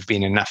years, there have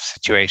been enough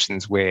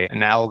situations where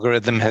an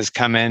algorithm has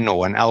come in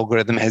or an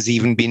algorithm has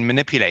even been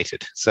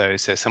manipulated. So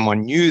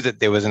someone knew that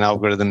there was an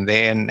algorithm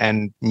there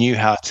and knew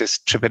how to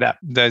strip it up.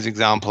 Those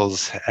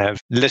examples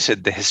have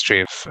littered the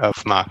history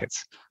of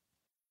markets.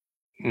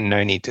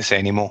 No need to say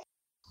any more.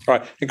 All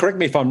right. And correct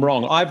me if I'm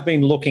wrong. I've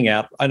been looking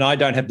at, and I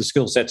don't have the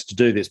skill sets to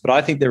do this, but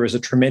I think there is a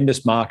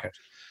tremendous market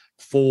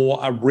for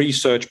a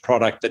research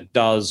product that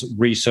does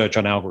research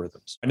on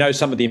algorithms. I know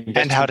some of the investment,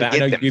 and how to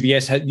get them.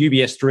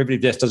 UBS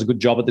Derivative Desk does a good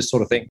job at this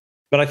sort of thing.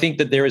 But I think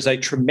that there is a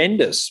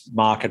tremendous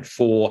market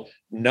for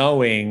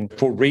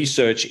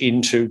research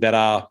into that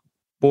are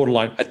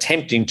borderline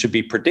attempting to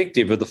be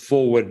predictive of the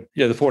forward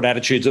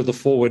attitudes of the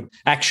forward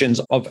actions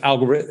of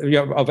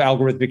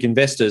algorithmic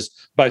investors,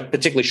 both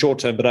particularly short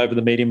term, but over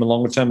the medium and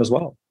longer term as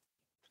well.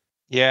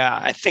 Yeah,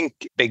 I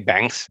think big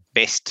banks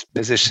best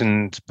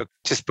positioned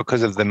just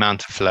because of the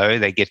amount of flow.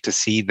 They get to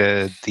see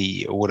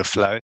the order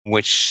flow,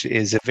 which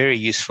is a very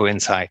useful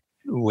insight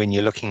when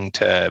you're looking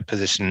to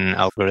position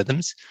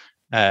algorithms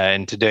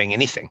into doing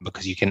anything,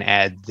 because you can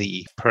add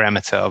the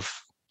parameter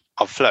of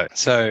flow.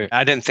 So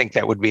I don't think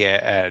that would be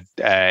a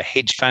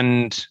hedge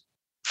fund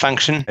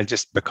function,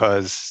 just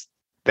because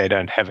they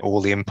don't have all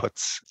the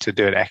inputs to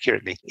do it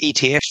accurately.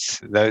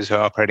 ETFs, those who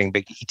are operating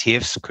big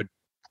ETFs, could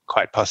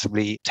quite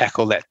possibly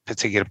tackle that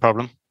particular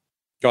problem.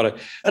 Got it.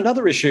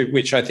 Another issue,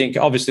 which I think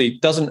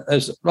obviously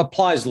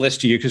applies less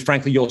to you, because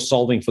frankly, you're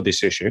solving for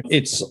this issue.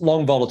 It's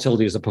long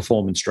volatility as a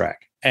performance drag.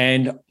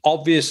 And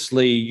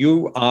obviously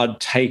you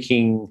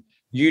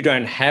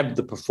don't have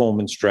the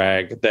performance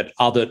drag that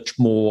other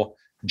more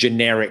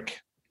generic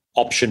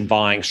option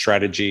buying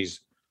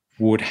strategies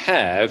would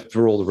have,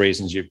 for all the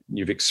reasons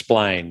you've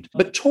explained.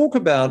 But talk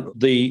about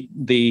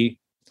the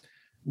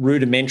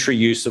rudimentary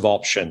use of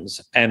options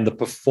and the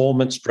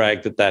performance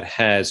drag that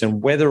has,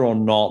 and whether or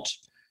not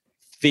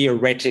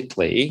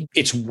theoretically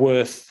it's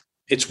worth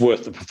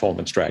the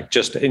performance drag,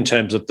 just in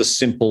terms of the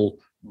simple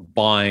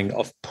buying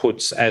of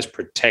puts as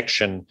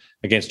protection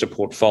against a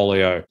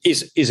portfolio.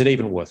 Is it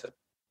even worth it?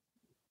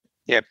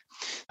 Yep.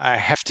 I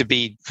have to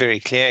be very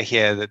clear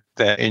here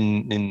that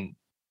in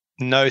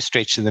no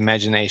stretch of the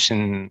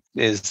imagination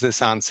is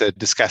this answer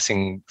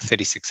discussing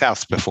 36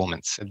 South's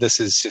performance.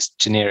 This is just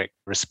generic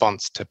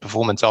response to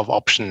performance of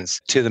options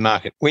to the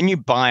market. When you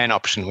buy an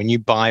option, when you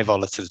buy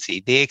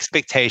volatility, the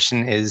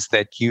expectation is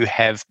that you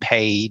have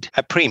paid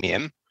a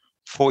premium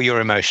for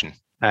your emotion.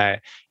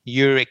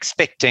 You're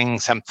expecting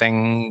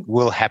something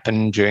will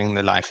happen during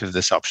the life of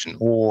this option,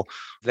 or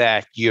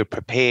that you're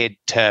prepared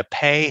to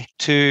pay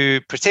to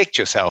protect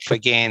yourself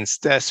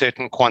against a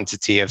certain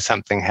quantity of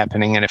something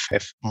happening. And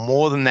if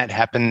more than that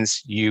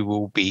happens, you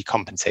will be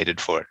compensated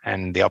for it.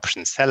 And the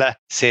option seller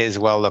says,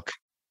 well, look,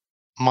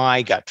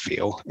 my gut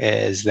feel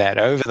is that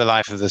over the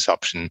life of this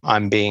option,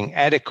 I'm being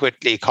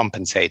adequately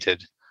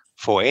compensated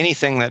for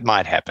anything that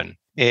might happen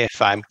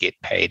if I get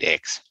paid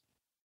X.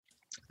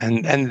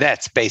 And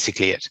that's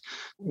basically it.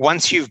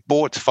 Once you've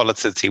bought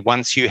volatility,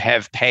 once you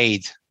have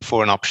paid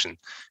for an option,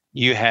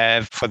 you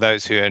have, for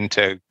those who are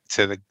into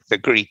the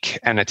Greek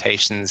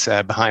annotations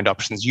behind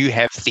options, you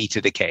have theta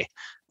decay.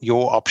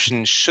 Your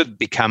option should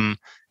become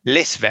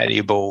less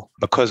valuable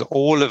because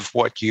all of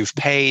what you've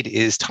paid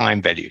is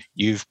time value.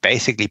 You've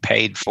basically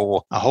paid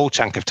for a whole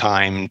chunk of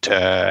time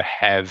to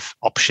have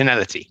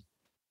optionality.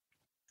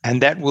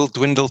 And that will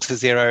dwindle to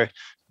zero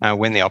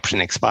when the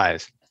option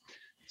expires.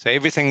 So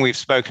everything we've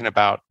spoken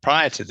about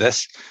prior to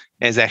this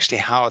is actually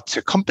how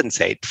to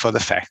compensate for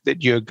the fact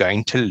that you're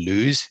going to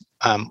lose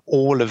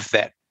all of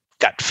that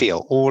gut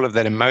feel. All of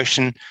that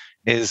emotion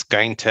is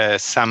going to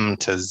sum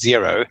to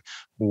zero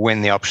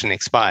when the option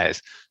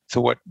expires.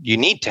 So what you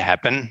need to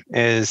happen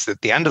is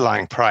that the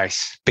underlying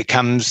price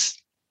becomes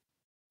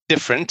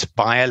different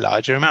by a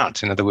larger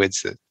amount. In other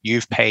words, that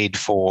you've paid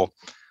for,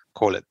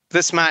 call it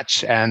this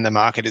much, and the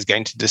market is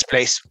going to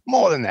displace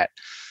more than that.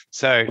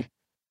 So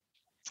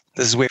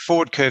this is where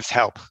forward curves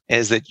help,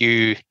 is that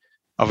you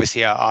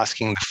obviously are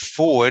asking the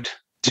forward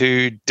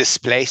to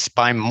displace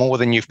by more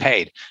than you've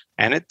paid.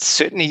 And it's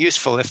certainly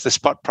useful if the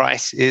spot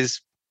price is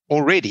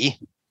already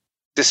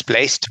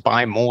displaced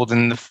by more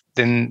than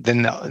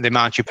the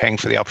amount you're paying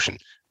for the option.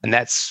 And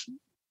that's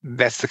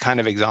the kind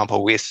of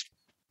example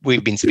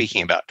we've been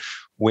speaking about,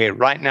 where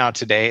right now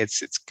today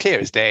it's clear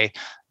as day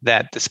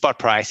that the spot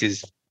price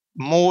is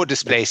more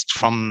displaced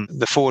from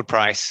the forward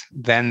price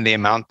than the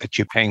amount that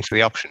you're paying for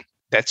the option.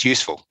 That's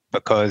useful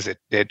because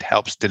it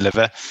helps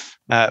deliver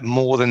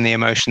more than the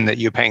emotion that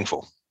you're paying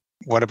for.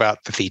 What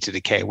about the theta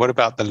decay? What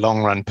about the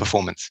long run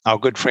performance? Our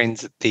good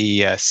friends at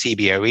the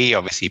CBOE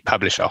obviously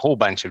publish a whole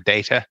bunch of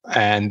data,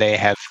 and they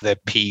have the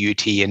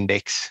PUT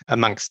index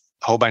amongst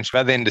a whole bunch of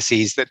other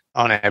indices that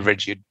on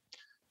average you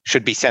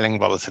should be selling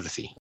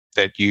volatility,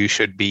 that you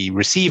should be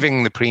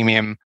receiving the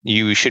premium,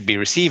 you should be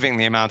receiving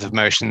the amount of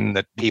motion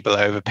that people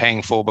are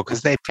overpaying for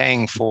because they're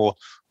paying for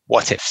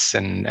what ifs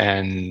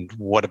and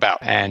what about,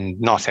 and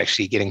not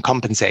actually getting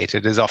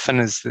compensated as often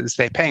as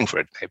they're paying for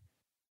it. They're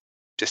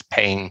just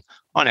paying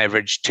on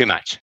average too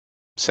much.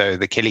 So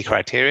the Kelly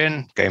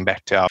criterion, going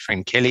back to our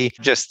friend Kelly,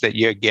 just that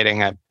you're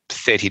getting a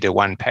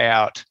 30-to-1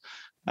 payout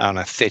on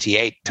a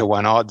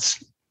 38-to-1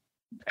 odds,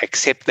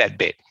 accept that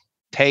bet.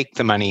 Take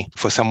the money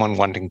for someone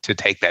wanting to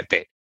take that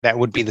bet. That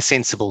would be the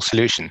sensible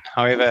solution.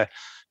 However,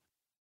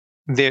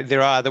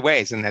 there are other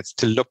ways, and that's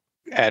to look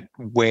at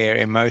where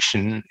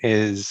emotion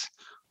is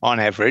on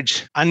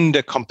average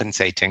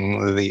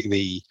undercompensating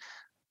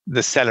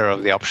the seller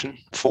of the option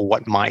for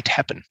what might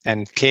happen.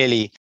 And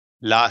clearly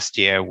last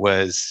year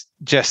was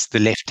just the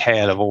left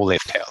tail of all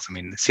left tails. I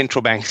mean, the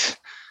central banks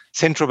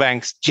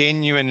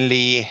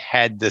genuinely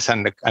had this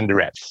under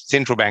wraps.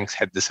 Central banks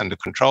had this under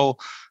control,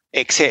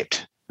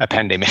 except a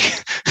pandemic.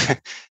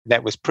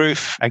 That was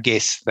proof, I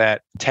guess,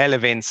 that tail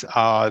events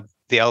are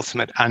the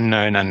ultimate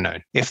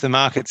unknown. If the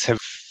markets have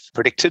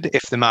predicted,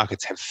 if the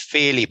markets have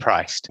fairly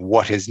priced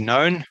what is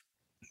known,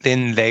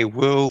 then they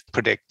will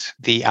predict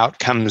the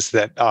outcomes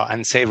that are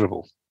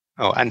unfavorable.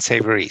 Those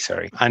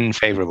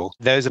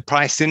are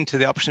priced into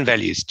the option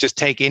values. Just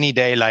take any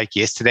day like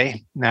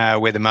yesterday,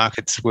 where the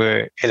markets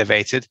were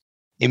elevated.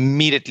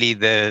 Immediately,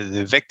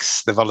 the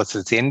VIX, the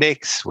volatility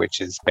index, which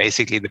is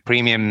basically the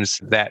premiums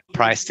that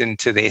priced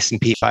into the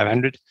S&P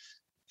 500,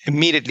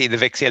 immediately the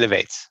VIX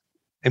elevates.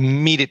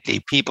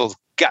 Immediately, people's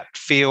gut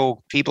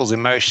feel, people's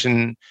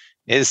emotion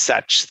is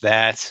such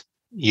that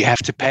you have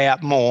to pay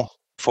up more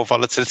for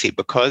volatility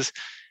because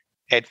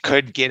it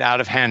could get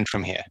out of hand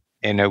from here.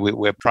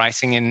 We're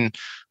pricing in,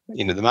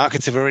 the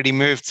markets have already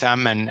moved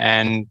some,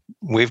 and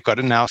we've got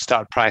to now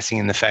start pricing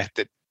in the fact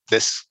that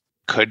this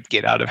could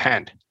get out of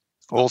hand.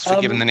 All's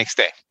forgiven the next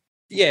day.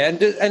 Yeah,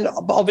 and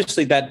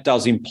obviously that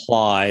does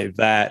imply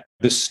that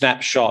the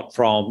snapshot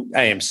from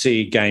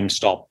AMC,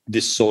 GameStop,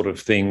 this sort of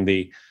thing,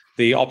 the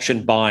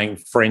option buying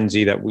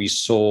frenzy that we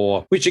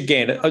saw, which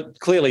again,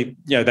 clearly,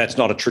 that's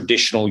not a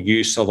traditional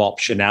use of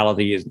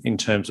optionality in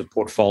terms of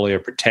portfolio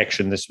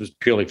protection. This was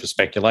purely for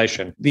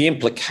speculation. The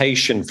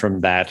implication from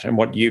that and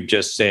what you've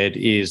just said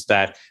is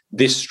that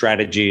this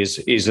strategy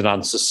is an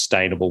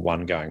unsustainable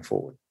one going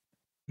forward.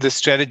 The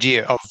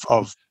strategy of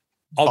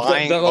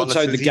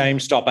also the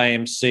GameStop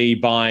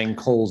AMC buying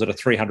calls at a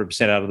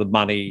 300% out of the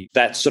money,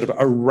 that sort of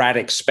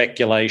erratic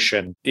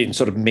speculation in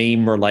sort of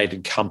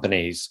meme-related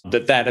companies,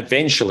 that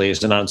eventually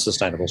is an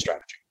unsustainable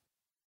strategy.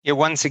 Yeah,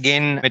 once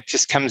again, it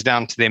just comes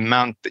down to the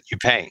amount that you're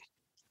paying.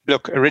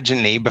 Look,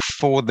 originally,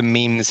 before the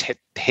memes hit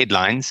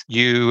headlines,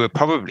 you were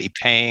probably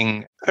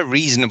paying a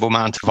reasonable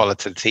amount of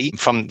volatility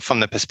from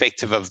the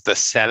perspective of the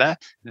seller.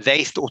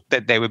 They thought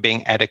that they were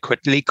being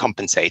adequately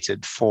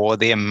compensated for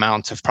the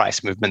amount of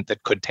price movement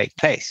that could take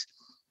place.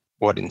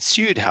 What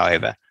ensued,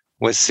 however,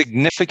 was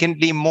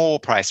significantly more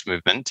price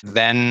movement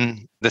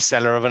than the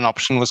seller of an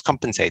option was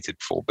compensated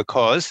for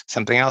because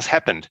something else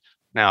happened.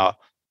 Now,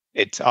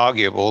 it's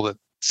arguable that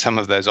some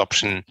of those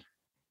option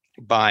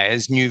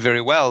buyers knew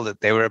very well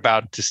that they were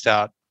about to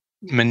start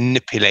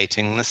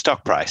manipulating the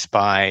stock price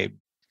by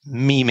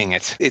memeing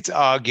it. It's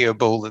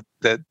arguable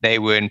that they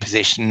were in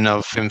possession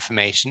of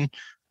information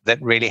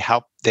that really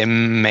helped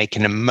them make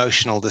an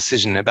emotional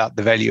decision about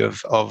the value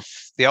of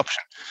the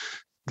option.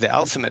 The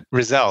ultimate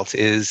result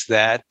is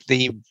that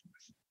the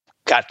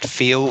gut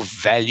feel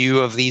value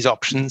of these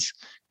options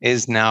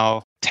is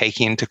now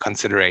taking into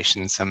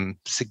consideration some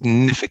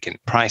significant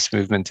price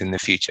movement in the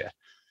future.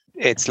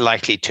 It's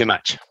likely too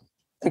much.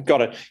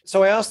 Got it.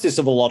 So I asked this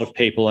of a lot of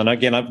people, and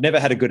again, I've never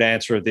had a good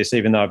answer of this,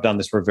 even though I've done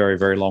this for a very,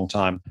 very long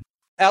time.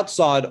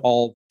 Outside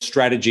of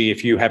strategy,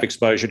 if you have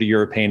exposure to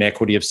European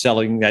equity, of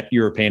selling that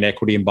European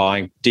equity and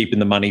buying deep in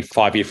the money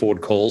 5-year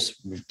forward calls,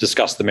 we've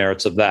discussed the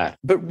merits of that.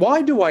 But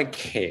why do I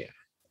care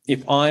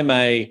if I'm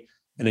an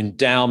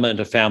endowment,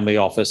 a family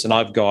office, and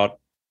I've got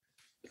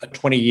a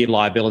 20-year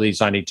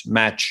liabilities I need to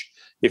match,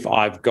 if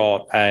I've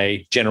got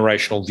a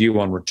generational view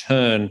on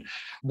return?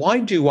 Why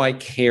do I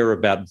care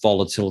about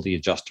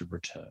volatility-adjusted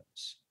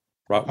returns?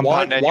 Right?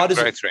 Why does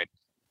growth rate?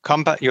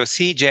 Your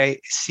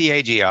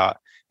CAGR,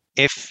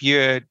 if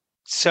you're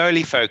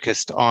solely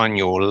focused on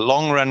your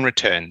long-run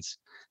returns,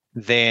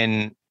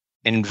 then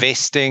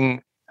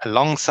investing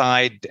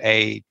alongside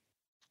a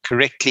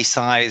correctly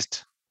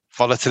sized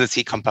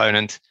volatility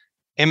component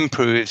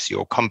improves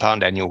your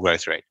compound annual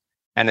growth rate.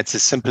 And it's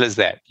as simple as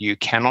that. You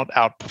cannot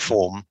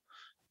outperform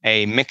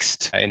a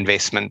mixed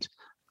investment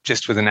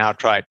just with an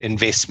outright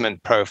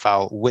investment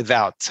profile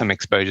without some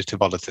exposure to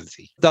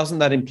volatility. Doesn't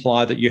that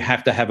imply that you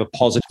have to have a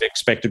positive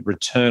expected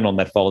return on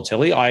that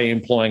volatility, i.e.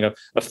 employing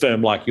a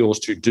firm like yours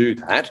to do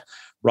that,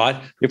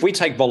 right? If we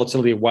take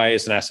volatility away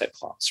as an asset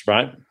class,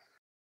 right,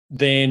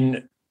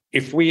 then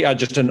if we are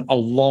just a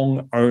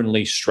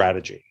long-only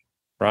strategy,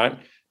 right,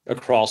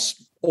 across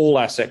all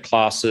asset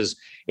classes,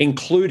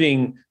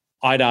 including,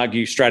 I'd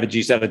argue,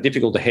 strategies that are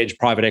difficult to hedge,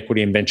 private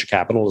equity and venture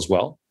capital as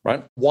well,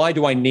 right? Why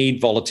do I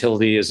need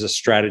volatility as a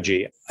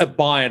strategy? A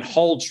buy and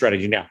hold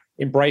strategy. Now,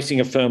 embracing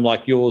a firm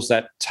like yours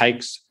that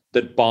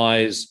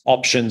buys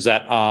options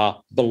that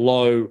are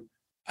below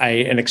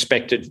an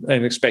expected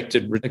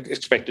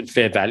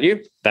fair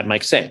value, that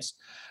makes sense.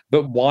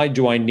 But why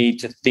do I need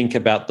to think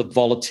about the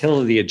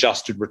volatility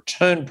adjusted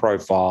return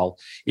profile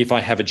if I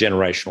have a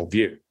generational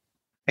view?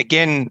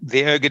 Again,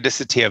 the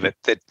ergodicity of it,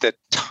 that the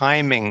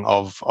timing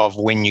of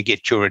when you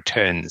get your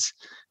returns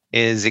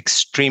is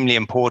extremely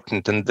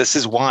important. And this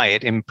is why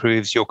it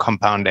improves your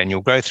compound annual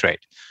growth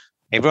rate.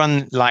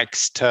 Everyone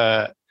likes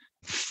to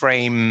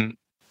frame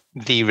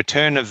the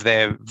return of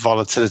their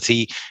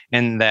volatility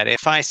in that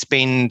if I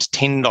spend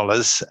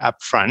 $10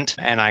 up front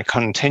and I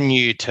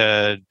continue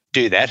to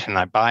do that and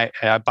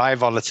I buy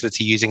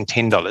volatility using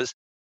 $10,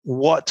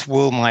 what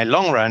will my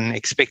long run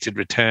expected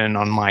return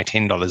on my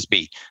 $10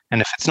 be?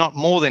 And if it's not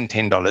more than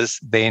 $10,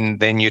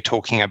 then you're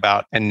talking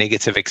about a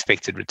negative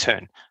expected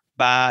return.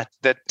 But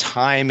the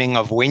timing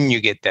of when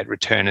you get that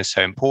return is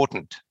so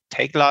important.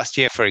 Take last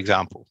year, for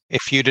example.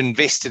 If you'd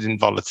invested in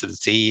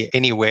volatility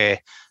anywhere,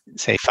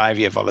 say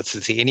 5-year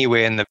volatility,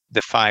 anywhere in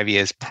the 5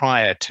 years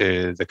prior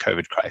to the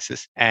COVID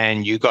crisis,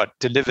 and you got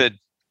delivered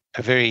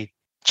a very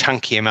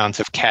chunky amount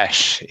of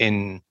cash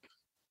in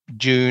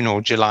June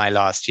or July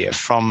last year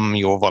from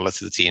your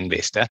volatility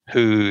investor,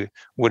 who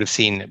would have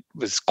seen it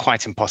was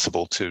quite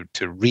impossible to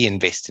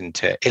reinvest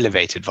into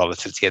elevated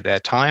volatility at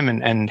that time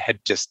and had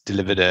just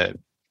delivered a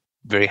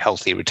very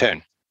healthy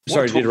return.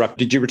 Sorry to interrupt.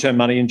 Did you return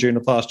money in June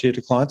of last year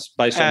to clients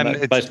based on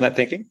that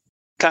thinking?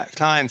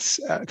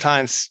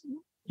 Clients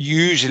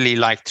usually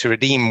like to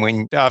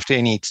redeem after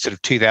any sort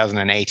of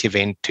 2008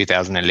 event,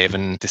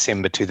 2011,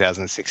 December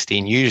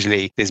 2016.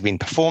 Usually there's been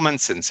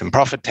performance and some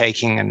profit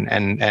taking,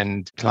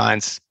 and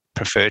clients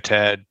prefer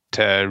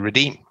to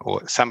redeem,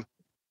 or some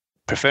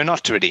prefer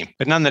not to redeem.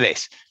 But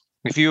nonetheless,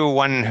 if you're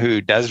one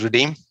who does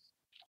redeem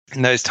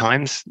in those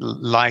times,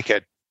 like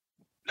a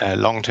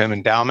long-term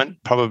endowment,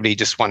 probably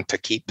just want to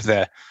keep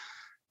the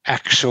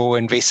actual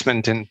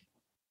investment in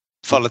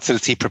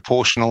volatility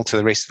proportional to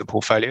the rest of the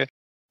portfolio,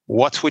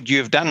 what would you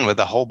have done with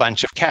a whole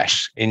bunch of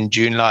cash in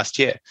June last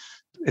year?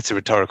 It's a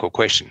rhetorical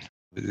question.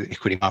 The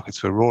equity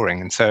markets were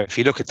roaring. And so if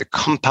you look at the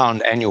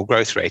compound annual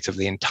growth rate of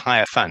the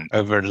entire fund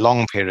over a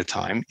long period of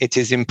time, it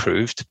is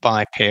improved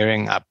by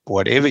pairing up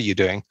whatever you're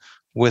doing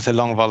with a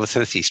long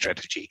volatility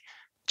strategy,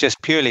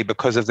 just purely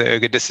because of the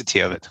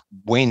ergodicity of it.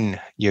 When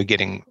you're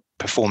getting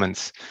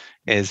performance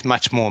is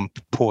much more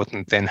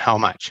important than how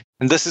much.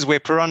 And this is where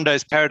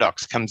Parondo's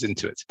paradox comes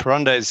into it.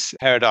 Parondo's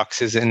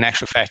paradox is, in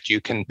actual fact,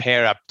 you can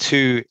pair up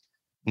two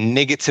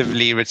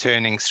negatively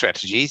returning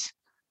strategies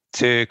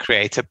to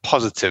create a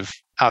positive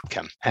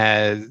outcome.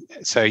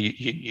 So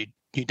you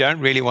don't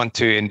really want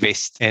to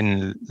invest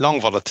in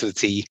long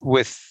volatility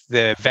with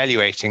the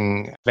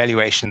valuation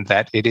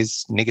that it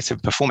is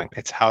negative performing.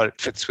 It's how it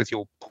fits with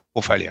your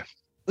portfolio.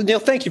 Neil,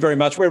 thank you very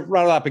much. We're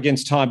running up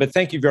against time, but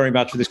thank you very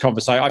much for this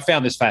conversation. I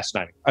found this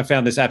fascinating. I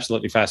found this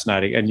absolutely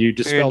fascinating, and you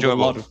dispelled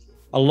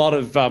a lot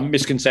of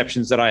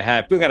misconceptions that I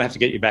have. We're going to have to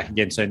get you back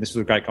again soon. This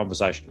was a great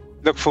conversation.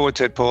 Look forward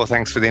to it, Paul.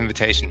 Thanks for the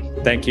invitation.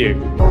 Thank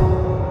you.